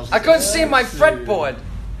 And was I couldn't see my fretboard.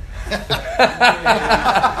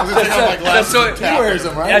 I was going to take off my glasses and tap. He wears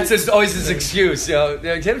them, right? That's always his excuse. You know,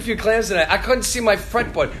 I did a few clams tonight. I couldn't see my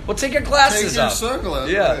fretboard. Well, take your glasses Take your off.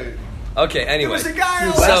 sunglasses. Yeah. Right. Okay. There Anyway. was a guy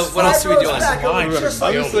on So last what else are we five doing? rows back. I was just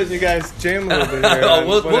I'm like, just letting you guys jam a little bit here. Oh,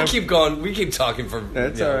 we'll Whatever. keep going. We keep talking for.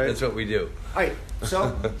 That's you know, all right. That's what we do. all right,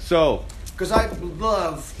 so, So because I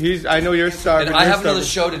love... I know you're starving. And I you're have another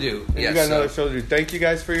starving. show to do. You Yes, got so- another show to do. Thank you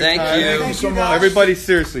guys for your Thank time. you. Thank you, guys. Everybody,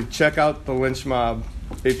 seriously, check out the Lynch Mob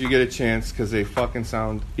if you get a chance, because they fucking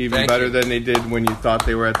sound even Thank better you. than they did when you thought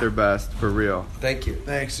they were at their best, for real. Thank you.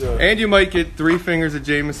 Thanks, And you might get 3 fingers of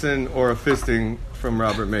Jameson or a fisting from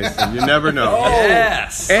Robert Mason. You never know.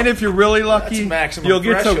 Yes. And if you're really lucky, you'll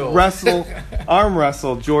get threshold. to arm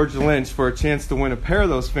wrestle George Lynch for a chance to win a pair of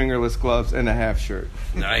those fingerless gloves and a half shirt.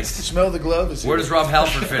 Nice. Smell the glove. Where does Rob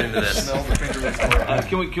Halford fit into this? Smell the fingerless glove.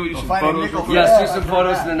 Can we do some photos? Yes, do some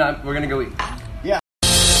photos, and then we're going to go eat.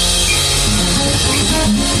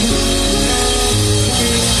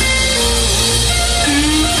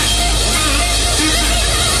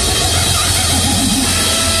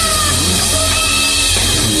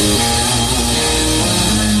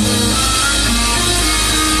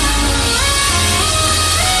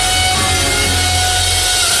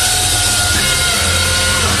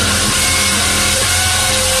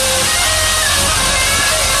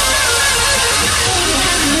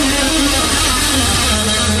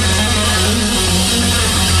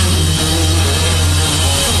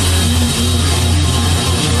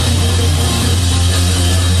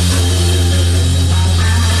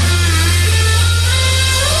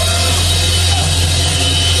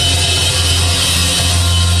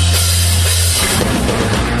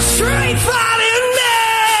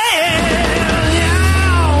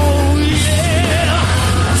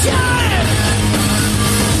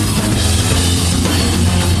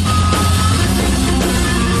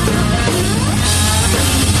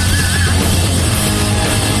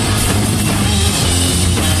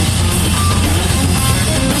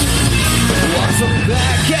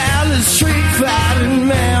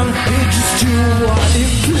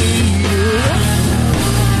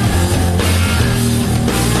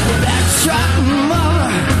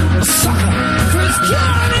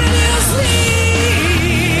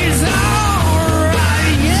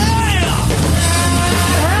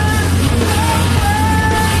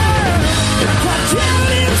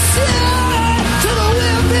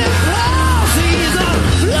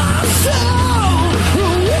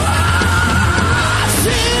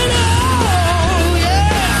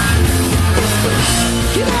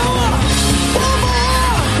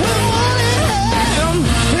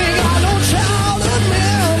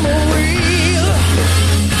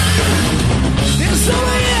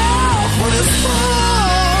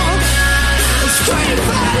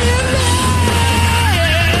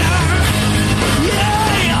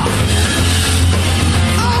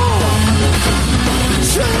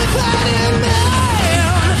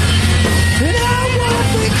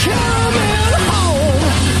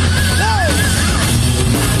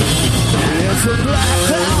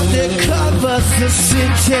 the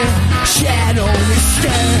city, shadow is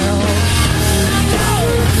down.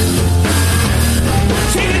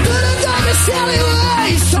 Take it to the darkest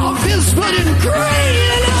alleyway, soft is blood and green,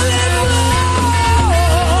 and I let roll.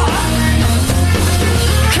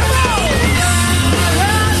 Come on!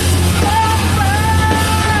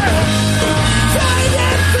 Find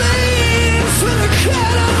that flames with a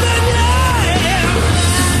cut of the night.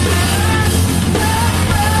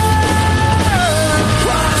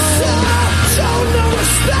 Show no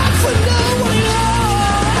respect for no one.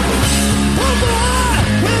 Oh boy,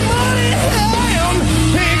 with money in hand,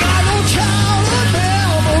 ain't got no child of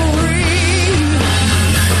memory.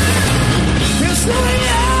 There's no way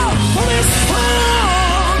out from this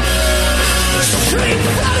farm. Street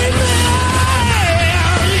fighting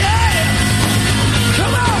man, yeah.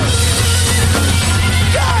 Come on,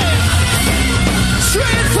 yeah.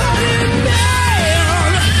 Street fighting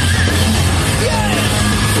man, yeah.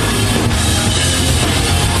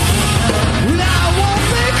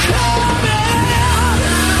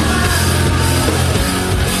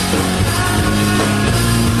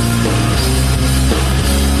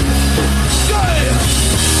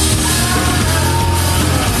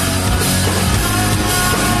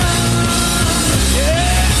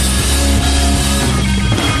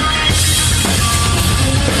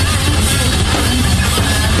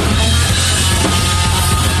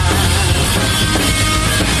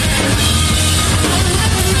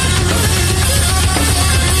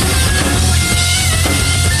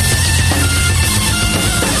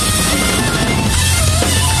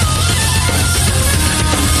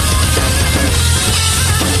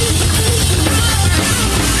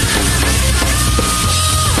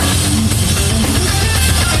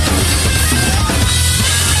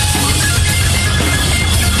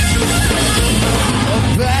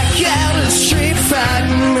 Back out the street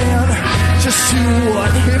fighting man, just do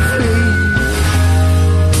what he please.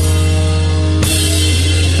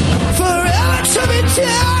 Forever to be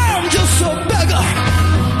damned, just a beggar,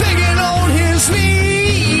 begging on his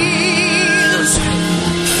knees.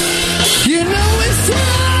 You know it's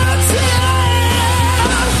time to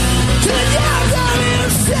the depth of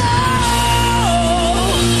his soul.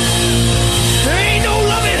 There ain't no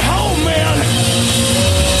love at home, man.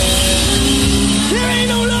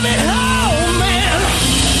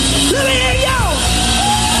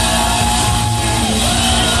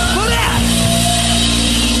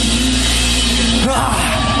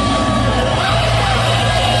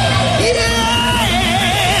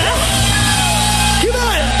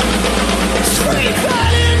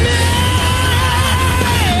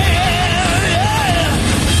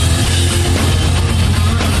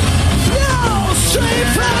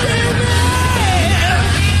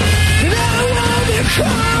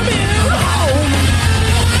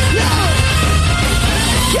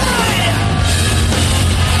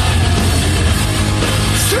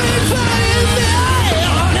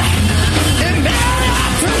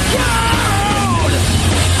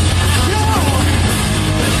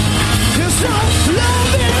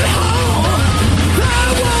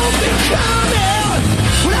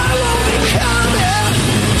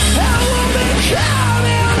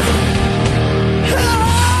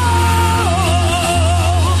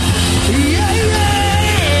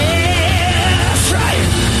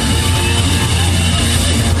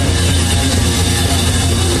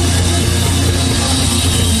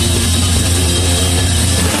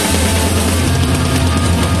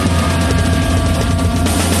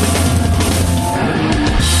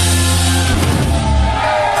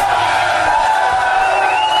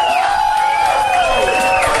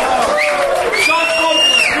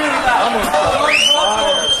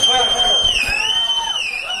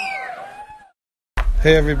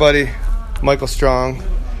 Hey everybody, Michael Strong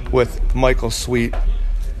with Michael Sweet.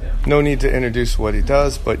 No need to introduce what he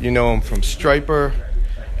does, but you know him from Stryper,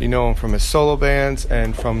 you know him from his solo bands,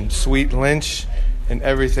 and from Sweet Lynch, and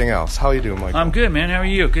everything else. How you doing, Michael? I'm good, man. How are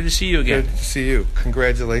you? Good to see you again. Good to see you.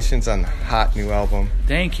 Congratulations on the hot new album.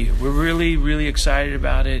 Thank you. We're really, really excited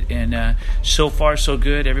about it, and so far so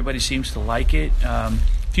good. Everybody seems to like it.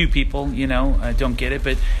 Few people, don't get it,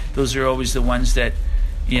 but those are always the ones that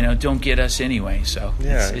don't get us anyway. So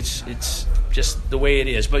yeah. it's just the way it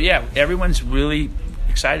is. But yeah, everyone's really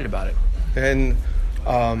excited about it. And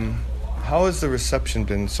how has the reception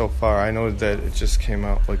been so far? I know that it just came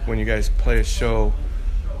out. Like when you guys play a show,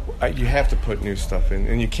 you have to put new stuff in,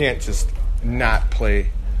 and you can't just not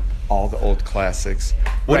play all the old classics.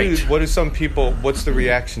 What do some people? What's the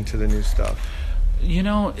reaction to the new stuff?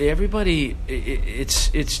 Everybody,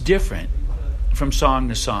 it's different from song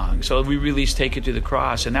to song. So we released Take It to the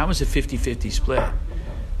Cross, and that was a 50-50 split.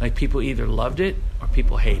 Like people either loved it or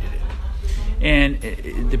people hated it. And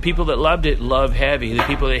the people that loved it love heavy. The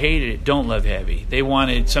people that hated it don't love heavy. They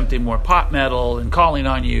wanted something more pop metal and Calling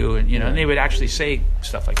on You, and and they would actually say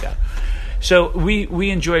stuff like that. So we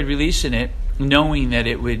enjoyed releasing it, knowing that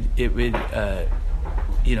it would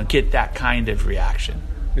get that kind of reaction.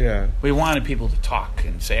 Yeah. We wanted people to talk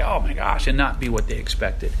and say, oh my gosh, and not be what they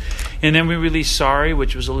expected. And then we released Sorry,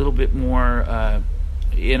 which was a little bit more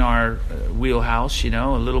in our wheelhouse, a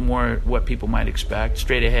little more what people might expect,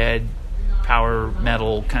 straight ahead, power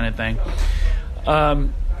metal kind of thing.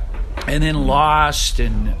 And then Lost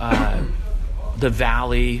and The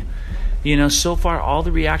Valley. So far all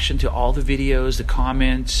the reaction to all the videos, the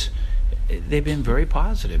comments, they've been very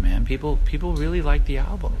positive, man. People really like the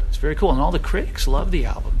album. It's very cool, and all the critics love the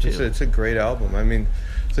album too. It's a great album. I mean,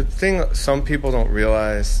 the thing some people don't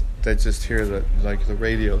realize that just hear the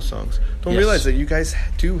radio songs don't realize that you guys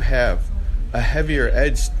do have a heavier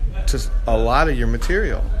edge to a lot of your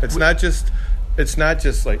material. It's not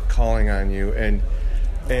just like Calling on You and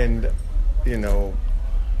oh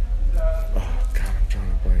God, I'm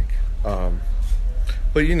drawing a blank.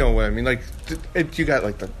 But you know what I mean. Like you got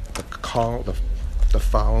like the call, the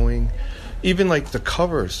following, even like the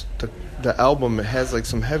covers. The album has like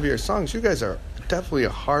some heavier songs. You guys are definitely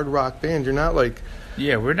a hard rock band. You're not like.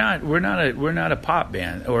 Yeah, we're not a pop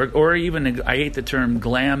band, or even I hate the term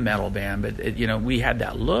glam metal band, but we had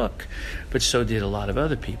that look, but so did a lot of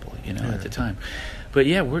other people, at the time. But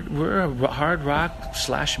yeah, we're a hard rock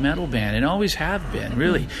 / metal band, and always have been.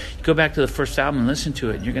 Really, you go back to the first album and listen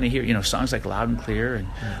to it, and you're going to hear songs like Loud and Clear and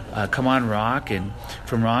Come On Rock and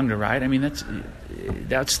From Wrong to Right. I mean,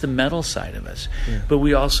 that's the metal side of us. Yeah. But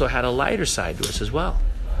we also had a lighter side to us as well.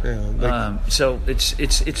 Yeah. So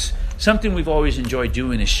it's something we've always enjoyed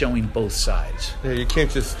doing, is showing both sides. Yeah, you can't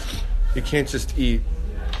just eat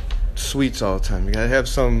sweets all the time. You got to have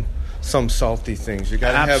some salty things. You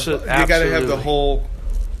got to have the whole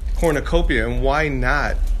cornucopia. And why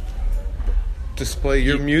not display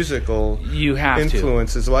your musical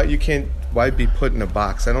influences? Why be put in a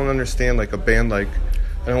box? I don't understand like a band like,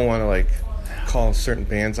 I don't want to like call certain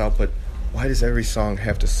bands out, but why does every song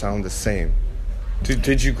have to sound the same?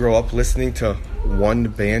 Did you grow up listening to one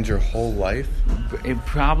band your whole life?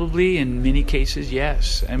 Probably in many cases,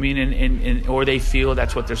 yes. I mean, or they feel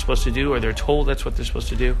that's what they're supposed to do, or they're told that's what they're supposed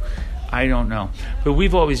to do. I don't know. But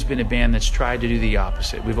we've always been a band that's tried to do the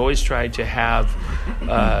opposite. We've always tried to have,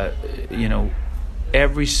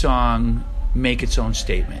 every song make its own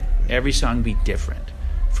statement. Every song be different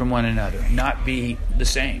from one another, not be the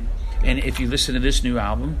same. And if you listen to this new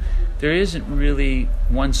album, there isn't really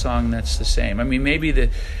one song that's the same. I mean, maybe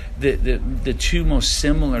the two most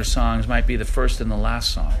similar songs might be the first and the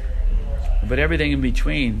last song. But everything in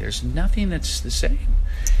between, there's nothing that's the same.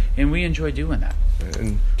 And we enjoy doing that.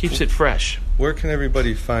 And keeps it fresh. Where can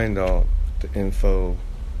everybody find all the info,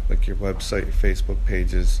 like your website, your Facebook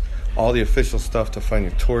pages, all the official stuff to find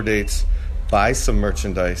your tour dates, buy some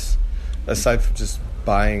merchandise, aside from just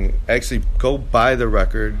buying? Actually, go buy the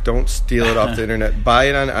record. Don't steal it off the internet. Buy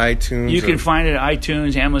it on iTunes. You can find it at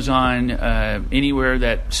iTunes, Amazon, anywhere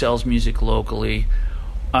that sells music locally.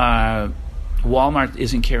 Walmart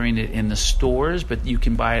isn't carrying it in the stores, but you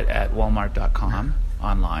can buy it at walmart.com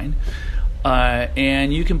online.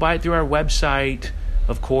 And you can buy it through our website,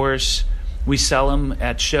 of course. We sell them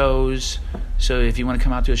at shows. So if you want to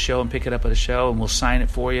come out to a show and pick it up at a show, and we'll sign it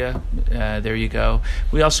for you, there you go.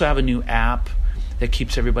 We also have a new app that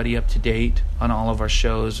keeps everybody up to date on all of our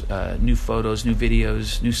shows, new photos, new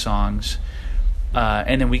videos, new songs.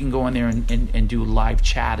 And then we can go in there and do live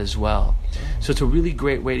chat as well. So it's a really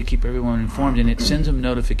great way to keep everyone informed, and it sends them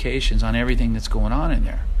notifications on everything that's going on in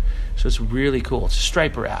there. So it's really cool. It's a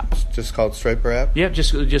Striper app. It's just called Striper app? Yep,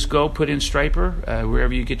 just go put in Striper,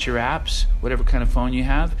 wherever you get your apps, whatever kind of phone you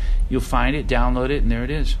have. You'll find it, download it, and there it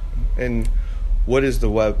is. And what's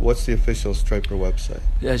the official Striper website?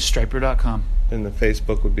 Striper.com. And the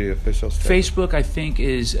Facebook would be official Striper? Facebook, I think,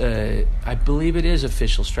 is, I believe it is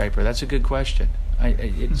official Striper. That's a good question.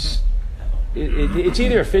 It's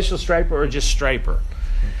either official Striper or just Striper.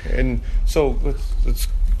 And so let's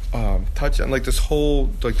touch on like the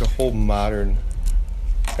whole modern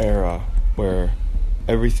era where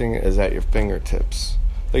everything is at your fingertips.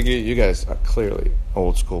 Like you guys are clearly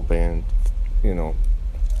old school band, you know.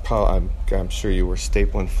 I'm sure you were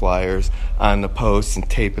stapling flyers on the posts and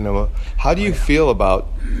taping them up. How do you feel about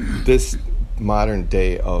this modern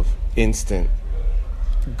day of instant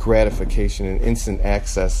gratification and instant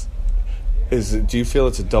access? Do you feel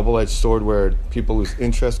it's a double-edged sword where people lose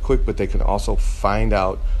interest quick, but they can also find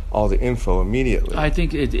out all the info immediately? I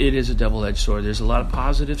think it is a double-edged sword. There's a lot of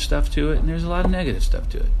positive stuff to it, and there's a lot of negative stuff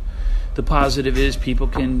to it. The positive is people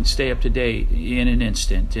can stay up to date in an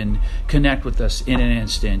instant and connect with us in an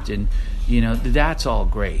instant, and that's all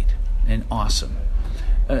great and awesome.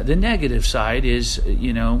 The negative side is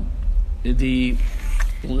the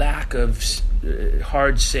lack of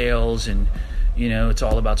hard sales, and it's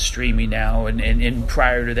all about streaming now, and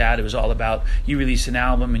prior to that it was all about you release an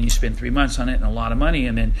album and you spend 3 months on it and a lot of money,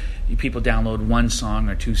 and then people download one song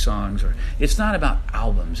or two songs, or it's not about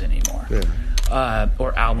albums anymore. Yeah.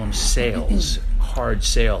 Or album sales, hard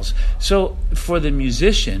sales. So for the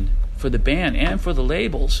musician, for the band, and for the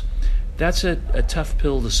labels, that's a tough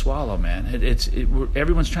pill to swallow, man.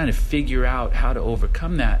 Everyone's trying to figure out how to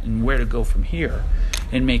overcome that and where to go from here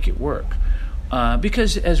and make it work.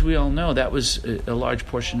 Because, as we all know, that was a large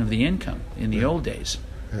portion of the income in the old days,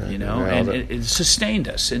 and it sustained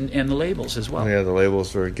us, and the labels as well. Yeah, the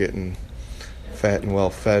labels were getting fat and well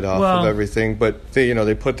fed off of everything, but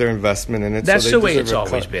they put their investment in it. That's so the way it's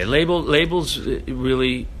always been. Labels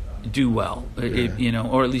really do well,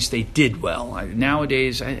 or at least they did well.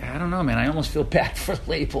 Nowadays, I don't know, man. I almost feel bad for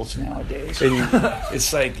labels nowadays.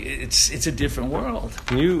 It's like it's a different world.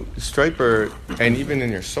 You, Striper, and even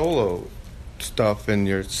in your solo stuff and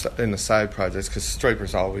in the side projects, because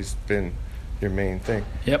Striper's always been your main thing.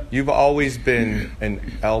 Yep. You've always been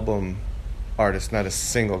an album artist, not a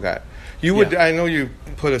single guy. You would. I know you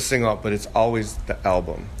put a single up, but it's always the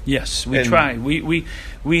album. Yes, we try.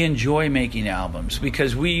 We enjoy making albums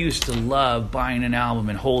because we used to love buying an album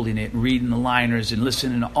and holding it and reading the liners and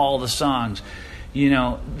listening to all the songs.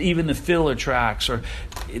 Even the filler tracks, or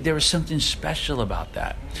there was something special about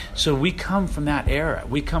that. So we come from that era.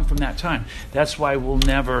 We come from that time. That's why we'll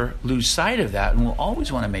never lose sight of that, and we'll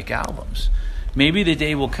always want to make albums. Maybe the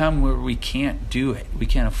day will come where we can't do it. We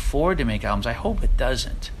can't afford to make albums. I hope it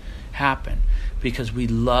doesn't happen, because we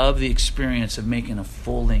love the experience of making a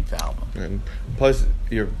full-length album. And plus,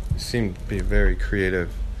 you seem to be a very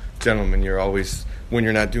creative gentleman. You're always, when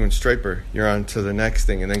you're not doing Striper, you're on to the next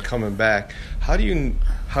thing and then coming back. How do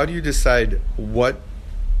you decide what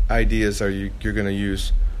ideas you're going to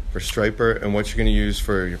use for Striper and what you're going to use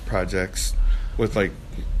for your projects with like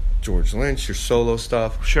George Lynch, your solo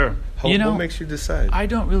stuff? Sure. What makes you decide? I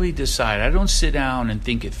don't really decide. I don't sit down and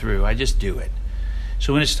think it through. I just do it.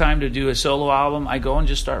 So when it's time to do a solo album, I go and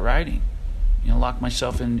just start writing. Lock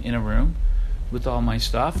myself in a room with all my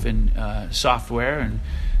stuff and software and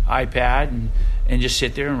iPad and just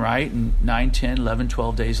sit there and write. And 9, 10, 11,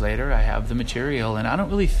 12 days later, I have the material. And I don't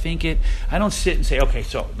really think it. I don't sit and say, okay,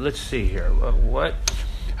 so let's see here.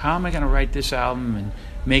 How am I going to write this album and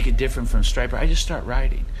make it different from Striper? I just start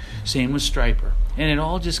writing. Same with Striper. And it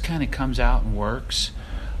all just kind of comes out and works.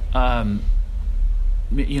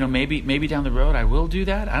 maybe down the road I will do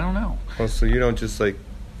that. I don't know. Oh, so you don't just like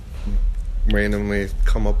randomly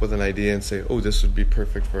come up with an idea and say, "Oh, this would be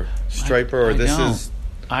perfect for Striper," or this is.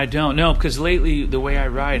 I don't know, because lately the way I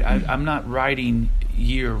write, I'm not writing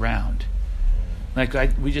year round. Like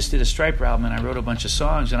we just did a Striper album, and I wrote a bunch of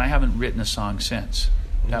songs, and I haven't written a song since.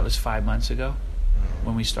 That was 5 months ago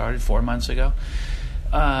when we started, 4 months ago,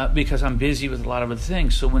 because I'm busy with a lot of other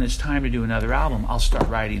things. So when it's time to do another album, I'll start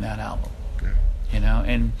writing that album.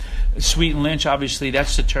 And Sweet and Lynch, obviously,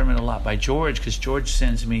 that's determined a lot by George, because George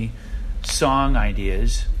sends me song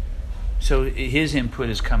ideas. So his input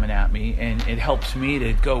is coming at me, and it helps me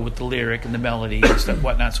to go with the lyric and the melody and stuff,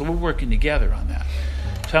 whatnot. So we're working together on that.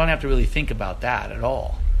 So I don't have to really think about that at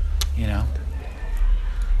all,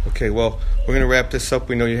 Okay, well, we're going to wrap this up.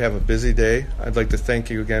 We know you have a busy day. I'd like to thank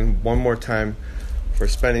you again one more time for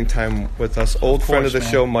spending time with us. Old friend of the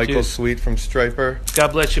show, Michael Sweet from Striper.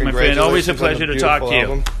 God bless you, my friend. Always a pleasure to talk to you.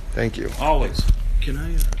 Album. Thank you. Always. Can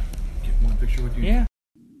I get one picture with you? Yeah.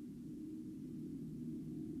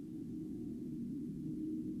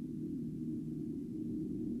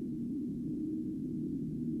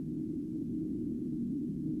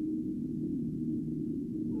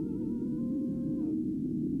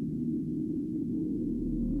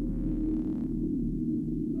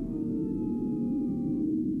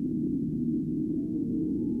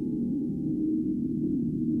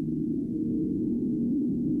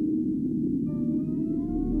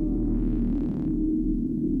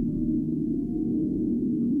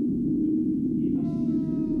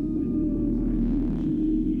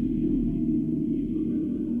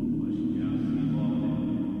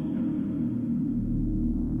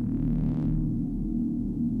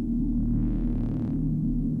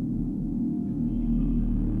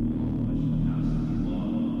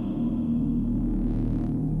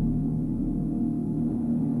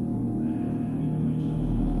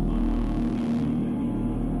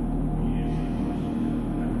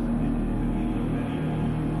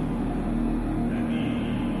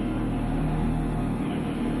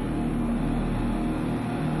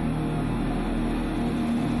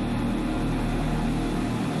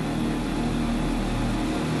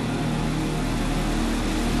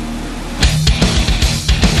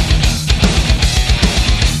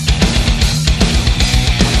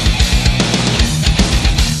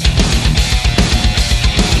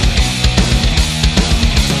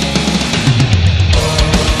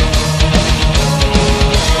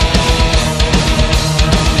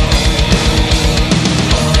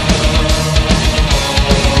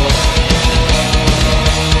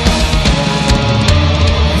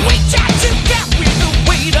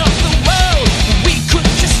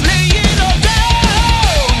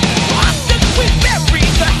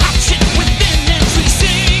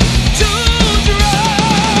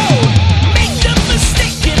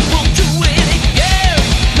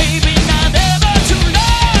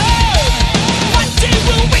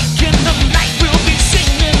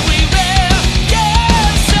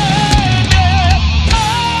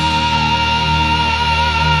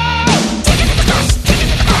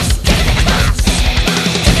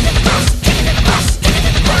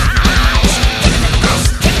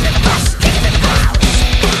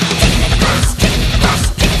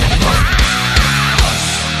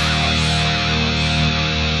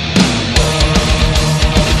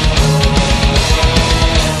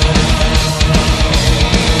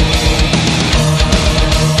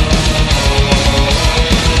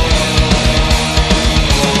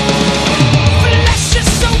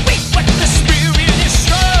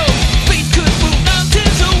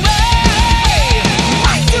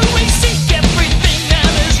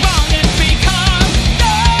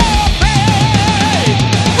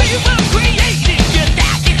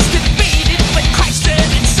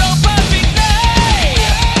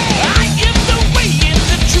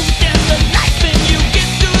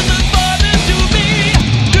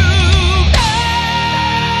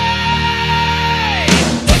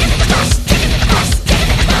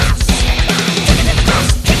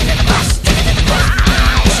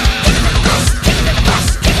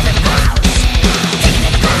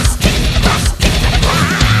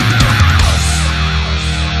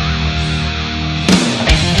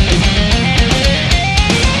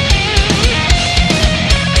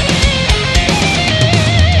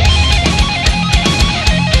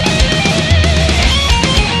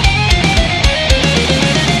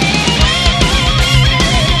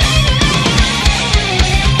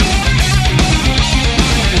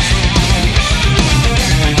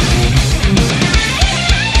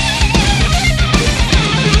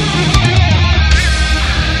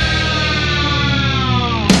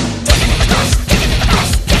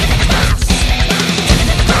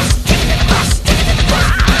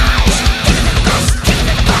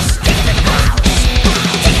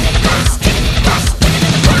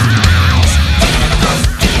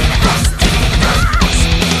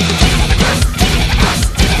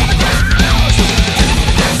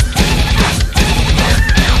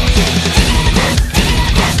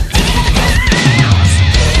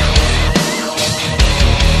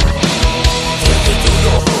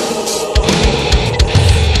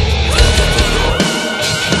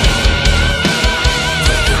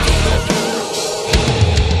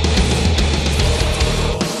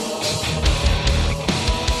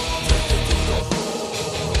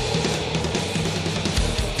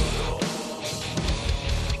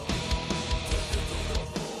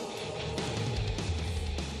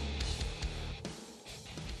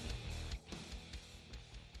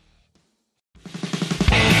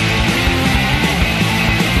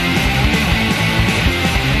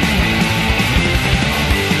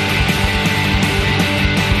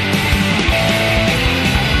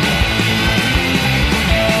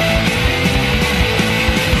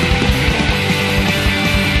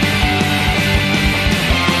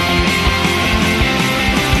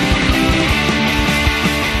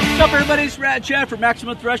 Brad Chad for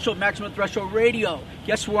Maximum Threshold Radio.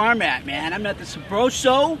 Guess where I'm at, man? I'm at the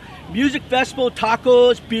Sabroso Music Festival,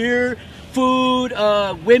 tacos, beer, food,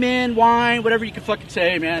 women, wine, whatever you can fucking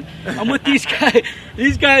say, man. I'm with these guys.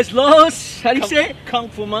 These guys, Los, how do you say it? Kung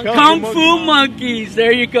Fu Monkeys. Kung Fu Monkeys.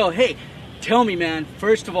 There you go. Hey, tell me, man,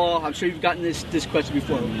 first of all, I'm sure you've gotten this question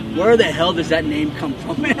before. Where the hell does that name come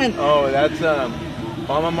from, man? Oh, that's,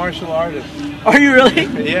 I'm a martial artist. Are you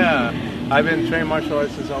really? Yeah. I've been trained martial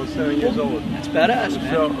arts since I was 7 years old. That's badass,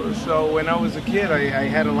 man. So when I was a kid, I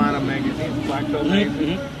had a lot of magazines, Black Belt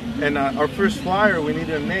magazine. And our first flyer, we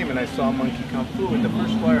needed a name, and I saw Monkey Kung Fu. And the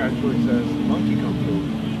first flyer actually says Monkey Kung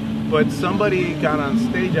Fu. But somebody got on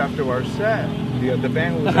stage after our set. The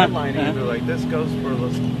band was headlining, and they're like, "This goes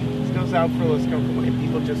out for Los Kung Fu," and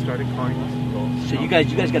people just started calling us. So you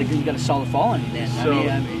guys got a solid following then. So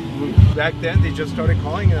back then they just started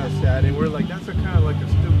calling us that, and we're like, that's a kind of like a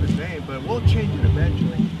stupid name, but we'll change it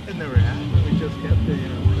eventually. It never happened. We just kept it, you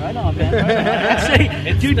know. Right on, man. Right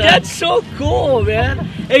on. Dude, that's so cool, man.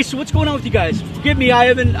 Hey, so what's going on with you guys? Forgive me, I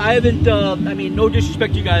haven't. I mean, no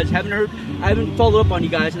disrespect to you guys. I haven't followed up on you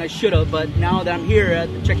guys, and I should have. But now that I'm here,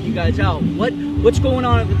 checking you guys out, what's going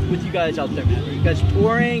on with you guys out there, man? Are you guys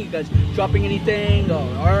touring? You guys dropping anything?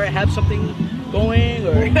 Or have something going?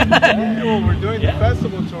 Or yeah, well, we're doing the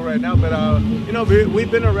festival tour right now, but you know, we've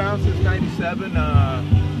been around since '97.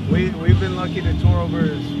 We've been lucky to tour over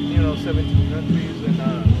 17 countries, and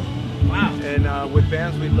wow. And with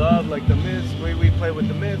bands we love, like the we play with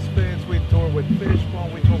the Misfits, we tour with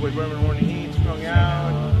Fishbone, we tour with Reverend Horny Heat, Strung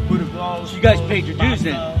Out, Buddha Glow. So you guys paid your dues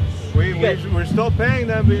then? We're still paying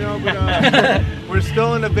them, but we're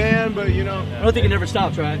still in the band, but I don't think it never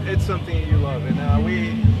stops, right? It's something you love, and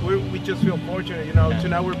we just feel fortunate, So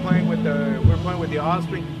now we're playing with the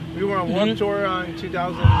Offspring. We were on Warped Tour in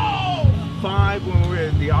 2005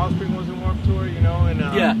 when the Offspring was in Warped Tour,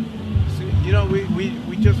 So,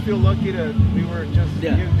 we just feel lucky that we were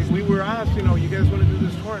asked, you guys want to do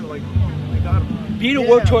this tour, and like, oh my God. Being a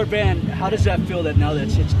Warped Tour band, how does that feel that now that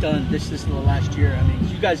it's done? This is the last year. I mean,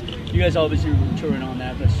 you guys obviously were touring on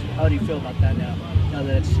that, but how do you feel about that now? Now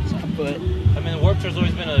that it's kaput? I mean, Warped Tour's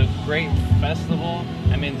always been a great festival.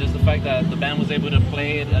 I mean, just the fact that the band was able to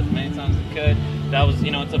play it as many times as it could, that was,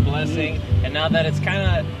 it's a blessing. And now that it's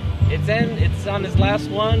it's on its last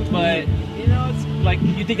one, but it's like,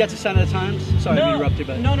 you think that's a sign of the times? Sorry to interrupt you,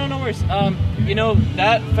 but no worries.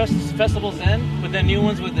 That festival's end, but the new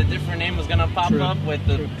ones with the different name was gonna pop up with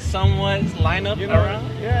the somewhat lineup around.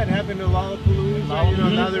 Yeah, it happened to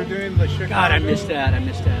Lollapalooza. Now they're doing the Chicago. God, I missed that.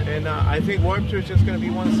 And I think Warped Tour is just gonna be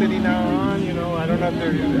one city now on. I don't know if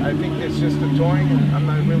they're. I think it's just a touring. I'm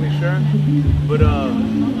not really sure, but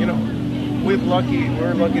we're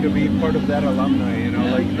lucky to be part of that alumni.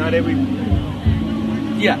 Like not every.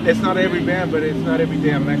 Yeah, it's not every band, but it's not every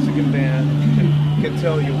damn Mexican band can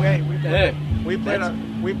tell you, hey, we played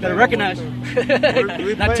recognize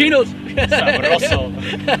Latinos.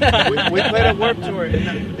 we played a Warped Tour,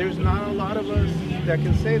 and there's not a lot of us that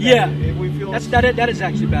can say that. Yeah, we feel that is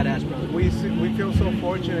actually badass, brother. We feel so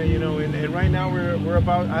fortunate, and right now we're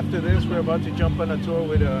about to jump on a tour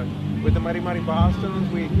with the Mighty Mighty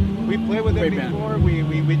Bosstones. We played with them before.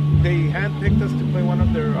 They handpicked us to play one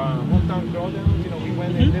of their hometown throwdowns. We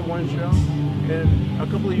went and did one show, and a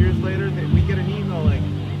couple of years later, we get an email like,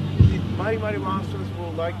 Mighty Mighty Bosstones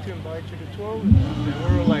would like to invite you to tour with them.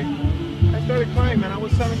 And we were like, I started crying, man. I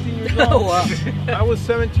was 17 years old. Oh, wow. I was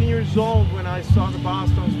 17 years old when I saw the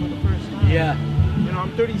Bosstones for the first time. Yeah.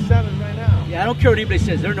 I'm 37 right now. Yeah, I don't care what anybody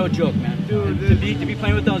says. They're no joke, man. Dude, to be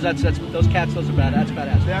playing with those, that's those cats. Those are bad. That's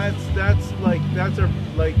badass. That's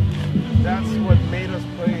what made us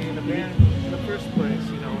play in the band in the first place.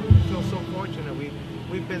 We feel so fortunate. We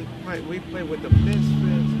played with the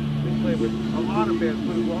Misfits. We played with a lot of bands.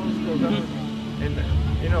 Blue Walls goes on, and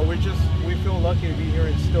we feel lucky to be here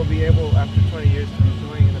and still be able after 20 years to be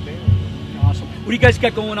playing in the band. Awesome. What do you guys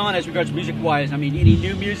got going on as regards music-wise? I mean, any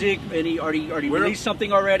new music? Any already released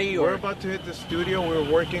something already? Or? We're about to hit the studio. We're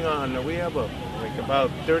working on. We have about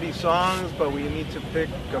 30 songs, but we need to pick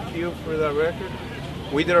a few for that record.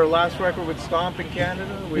 We did our last record with Stomp in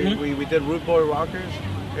Canada. We did Root Boy Rockers.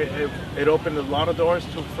 It opened a lot of doors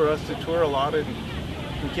for us to tour a lot in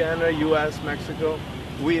Canada, U.S., Mexico.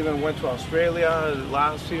 We even went to Australia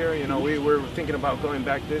last year. We were thinking about going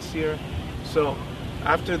back this year. So.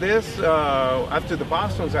 After this, after the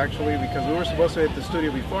Bosstones actually, because we were supposed to hit the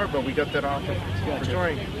studio before, but we got that off for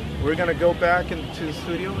touring. We're gonna go back into the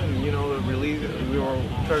studio and release. We will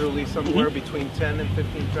try to release somewhere between 10 and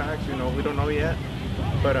 15 tracks. We don't know yet,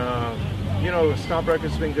 but Stomp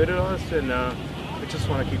Records has been good to us, and we just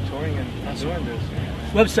want to keep touring and doing this.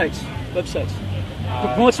 Websites.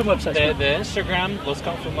 What's the website? The Instagram, Los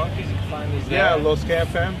Kung Fu Monkeys. You can find us there. Yeah, Los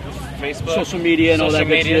KFM. Facebook, social media, and all that good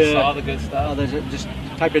media, stuff. all the good stuff. Just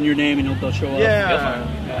type in your name and they'll show up. Yeah.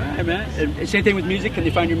 Hey man. And same thing with music. Can they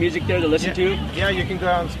find your music there to listen to? Yeah, you can go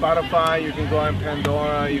on Spotify. You can go on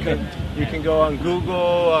Pandora. You can go on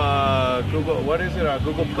Google. Google. What is it?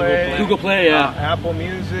 Google Play. Google Play. Yeah. Apple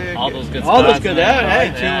Music. All those good. All those good.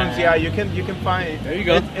 iTunes. Yeah, you can find. There you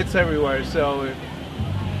go. It's everywhere. So.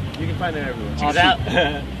 You can find it everywhere. Awesome.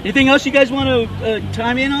 Anything else you guys want to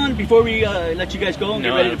chime in on before we let you guys go and get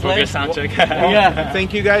ready to play? Good sound check. Yeah.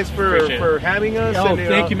 Thank you guys for having us. Oh,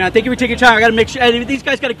 thank you, man. Thank you for taking time. I got to make sure. And these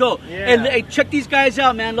guys got to go. Yeah. And hey, check these guys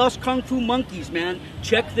out, man. Los Kung Fu Monkeys, man.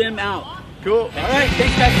 Check them out. Cool. All right.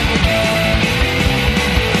 Thanks, guys.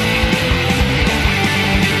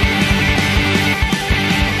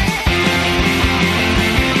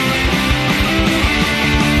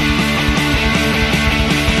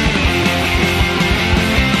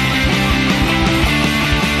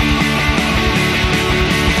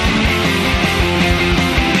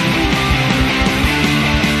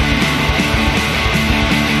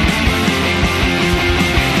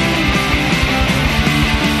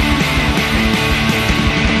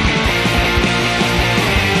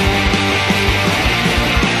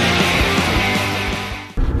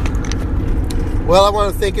 Well, I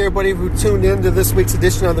want to thank everybody who tuned in to this week's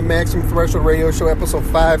edition of the Maximum Threshold Radio Show, episode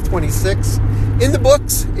 526. In the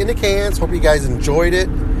books, in the cans. Hope you guys enjoyed it.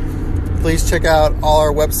 Please check out all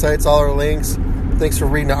our websites, all our links. Thanks for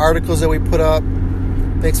reading the articles that we put up.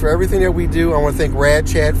 Thanks for everything that we do. I want to thank Rad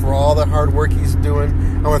Chad for all the hard work he's doing.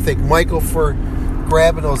 I want to thank Michael for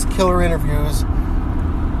grabbing those killer interviews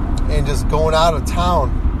and just going out of town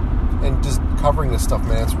and just covering this stuff,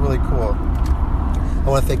 man. It's really cool. I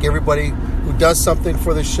want to thank everybody who does something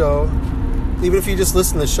for the show. Even if you just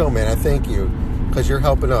listen to the show, man, I thank you because you're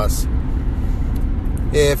helping us.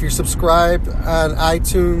 If you're subscribed on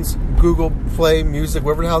iTunes, Google Play Music,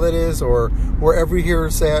 wherever the hell that is, or wherever you hear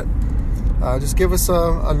us at, just give us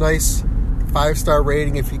a nice 5-star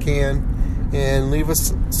rating if you can, and leave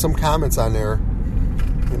us some comments on there.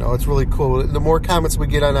 You know, it's really cool. The more comments we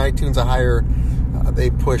get on iTunes, the higher they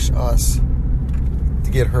push us to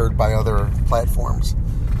get heard by other platforms.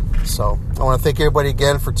 So I want to thank everybody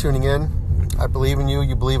again for tuning in. I believe in you.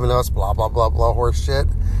 You believe in us. Blah, blah, blah, blah, horse shit.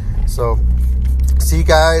 So see you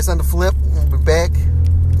guys on the flip. We'll be back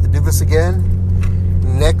to do this again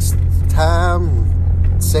next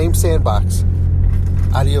time. Same sandbox.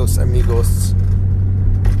 Adios, amigos.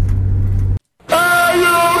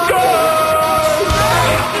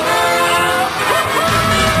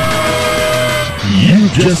 You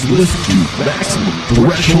just listened to Maximum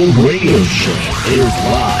Threshold Radio Show. Airs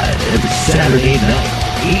live every Saturday night,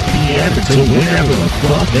 8 p.m. until whenever the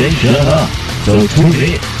fuck they shut up. So tune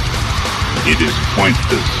in. It is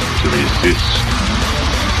pointless to resist.